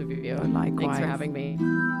with both of you. Likewise. Thanks for having me.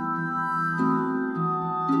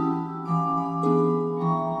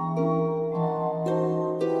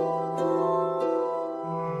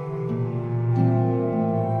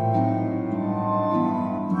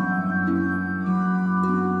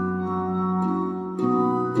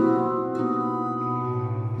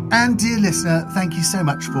 And dear listener, thank you so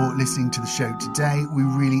much for listening to the show today. We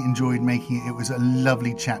really enjoyed making it. It was a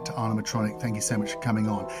lovely chat to Animatronic. Thank you so much for coming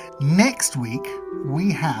on. Next week,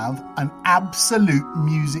 we have an absolute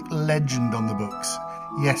music legend on the books.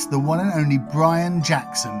 Yes, the one and only Brian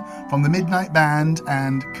Jackson from the Midnight Band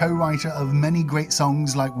and co-writer of many great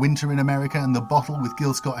songs like Winter in America and The Bottle with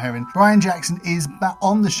Gil Scott-Heron. Brian Jackson is back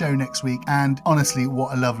on the show next week, and honestly,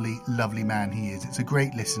 what a lovely, lovely man he is. It's a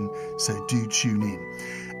great listen, so do tune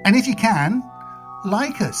in. And if you can,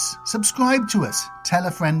 like us, subscribe to us, tell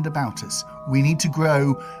a friend about us. We need to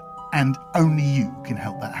grow, and only you can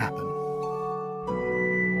help that happen.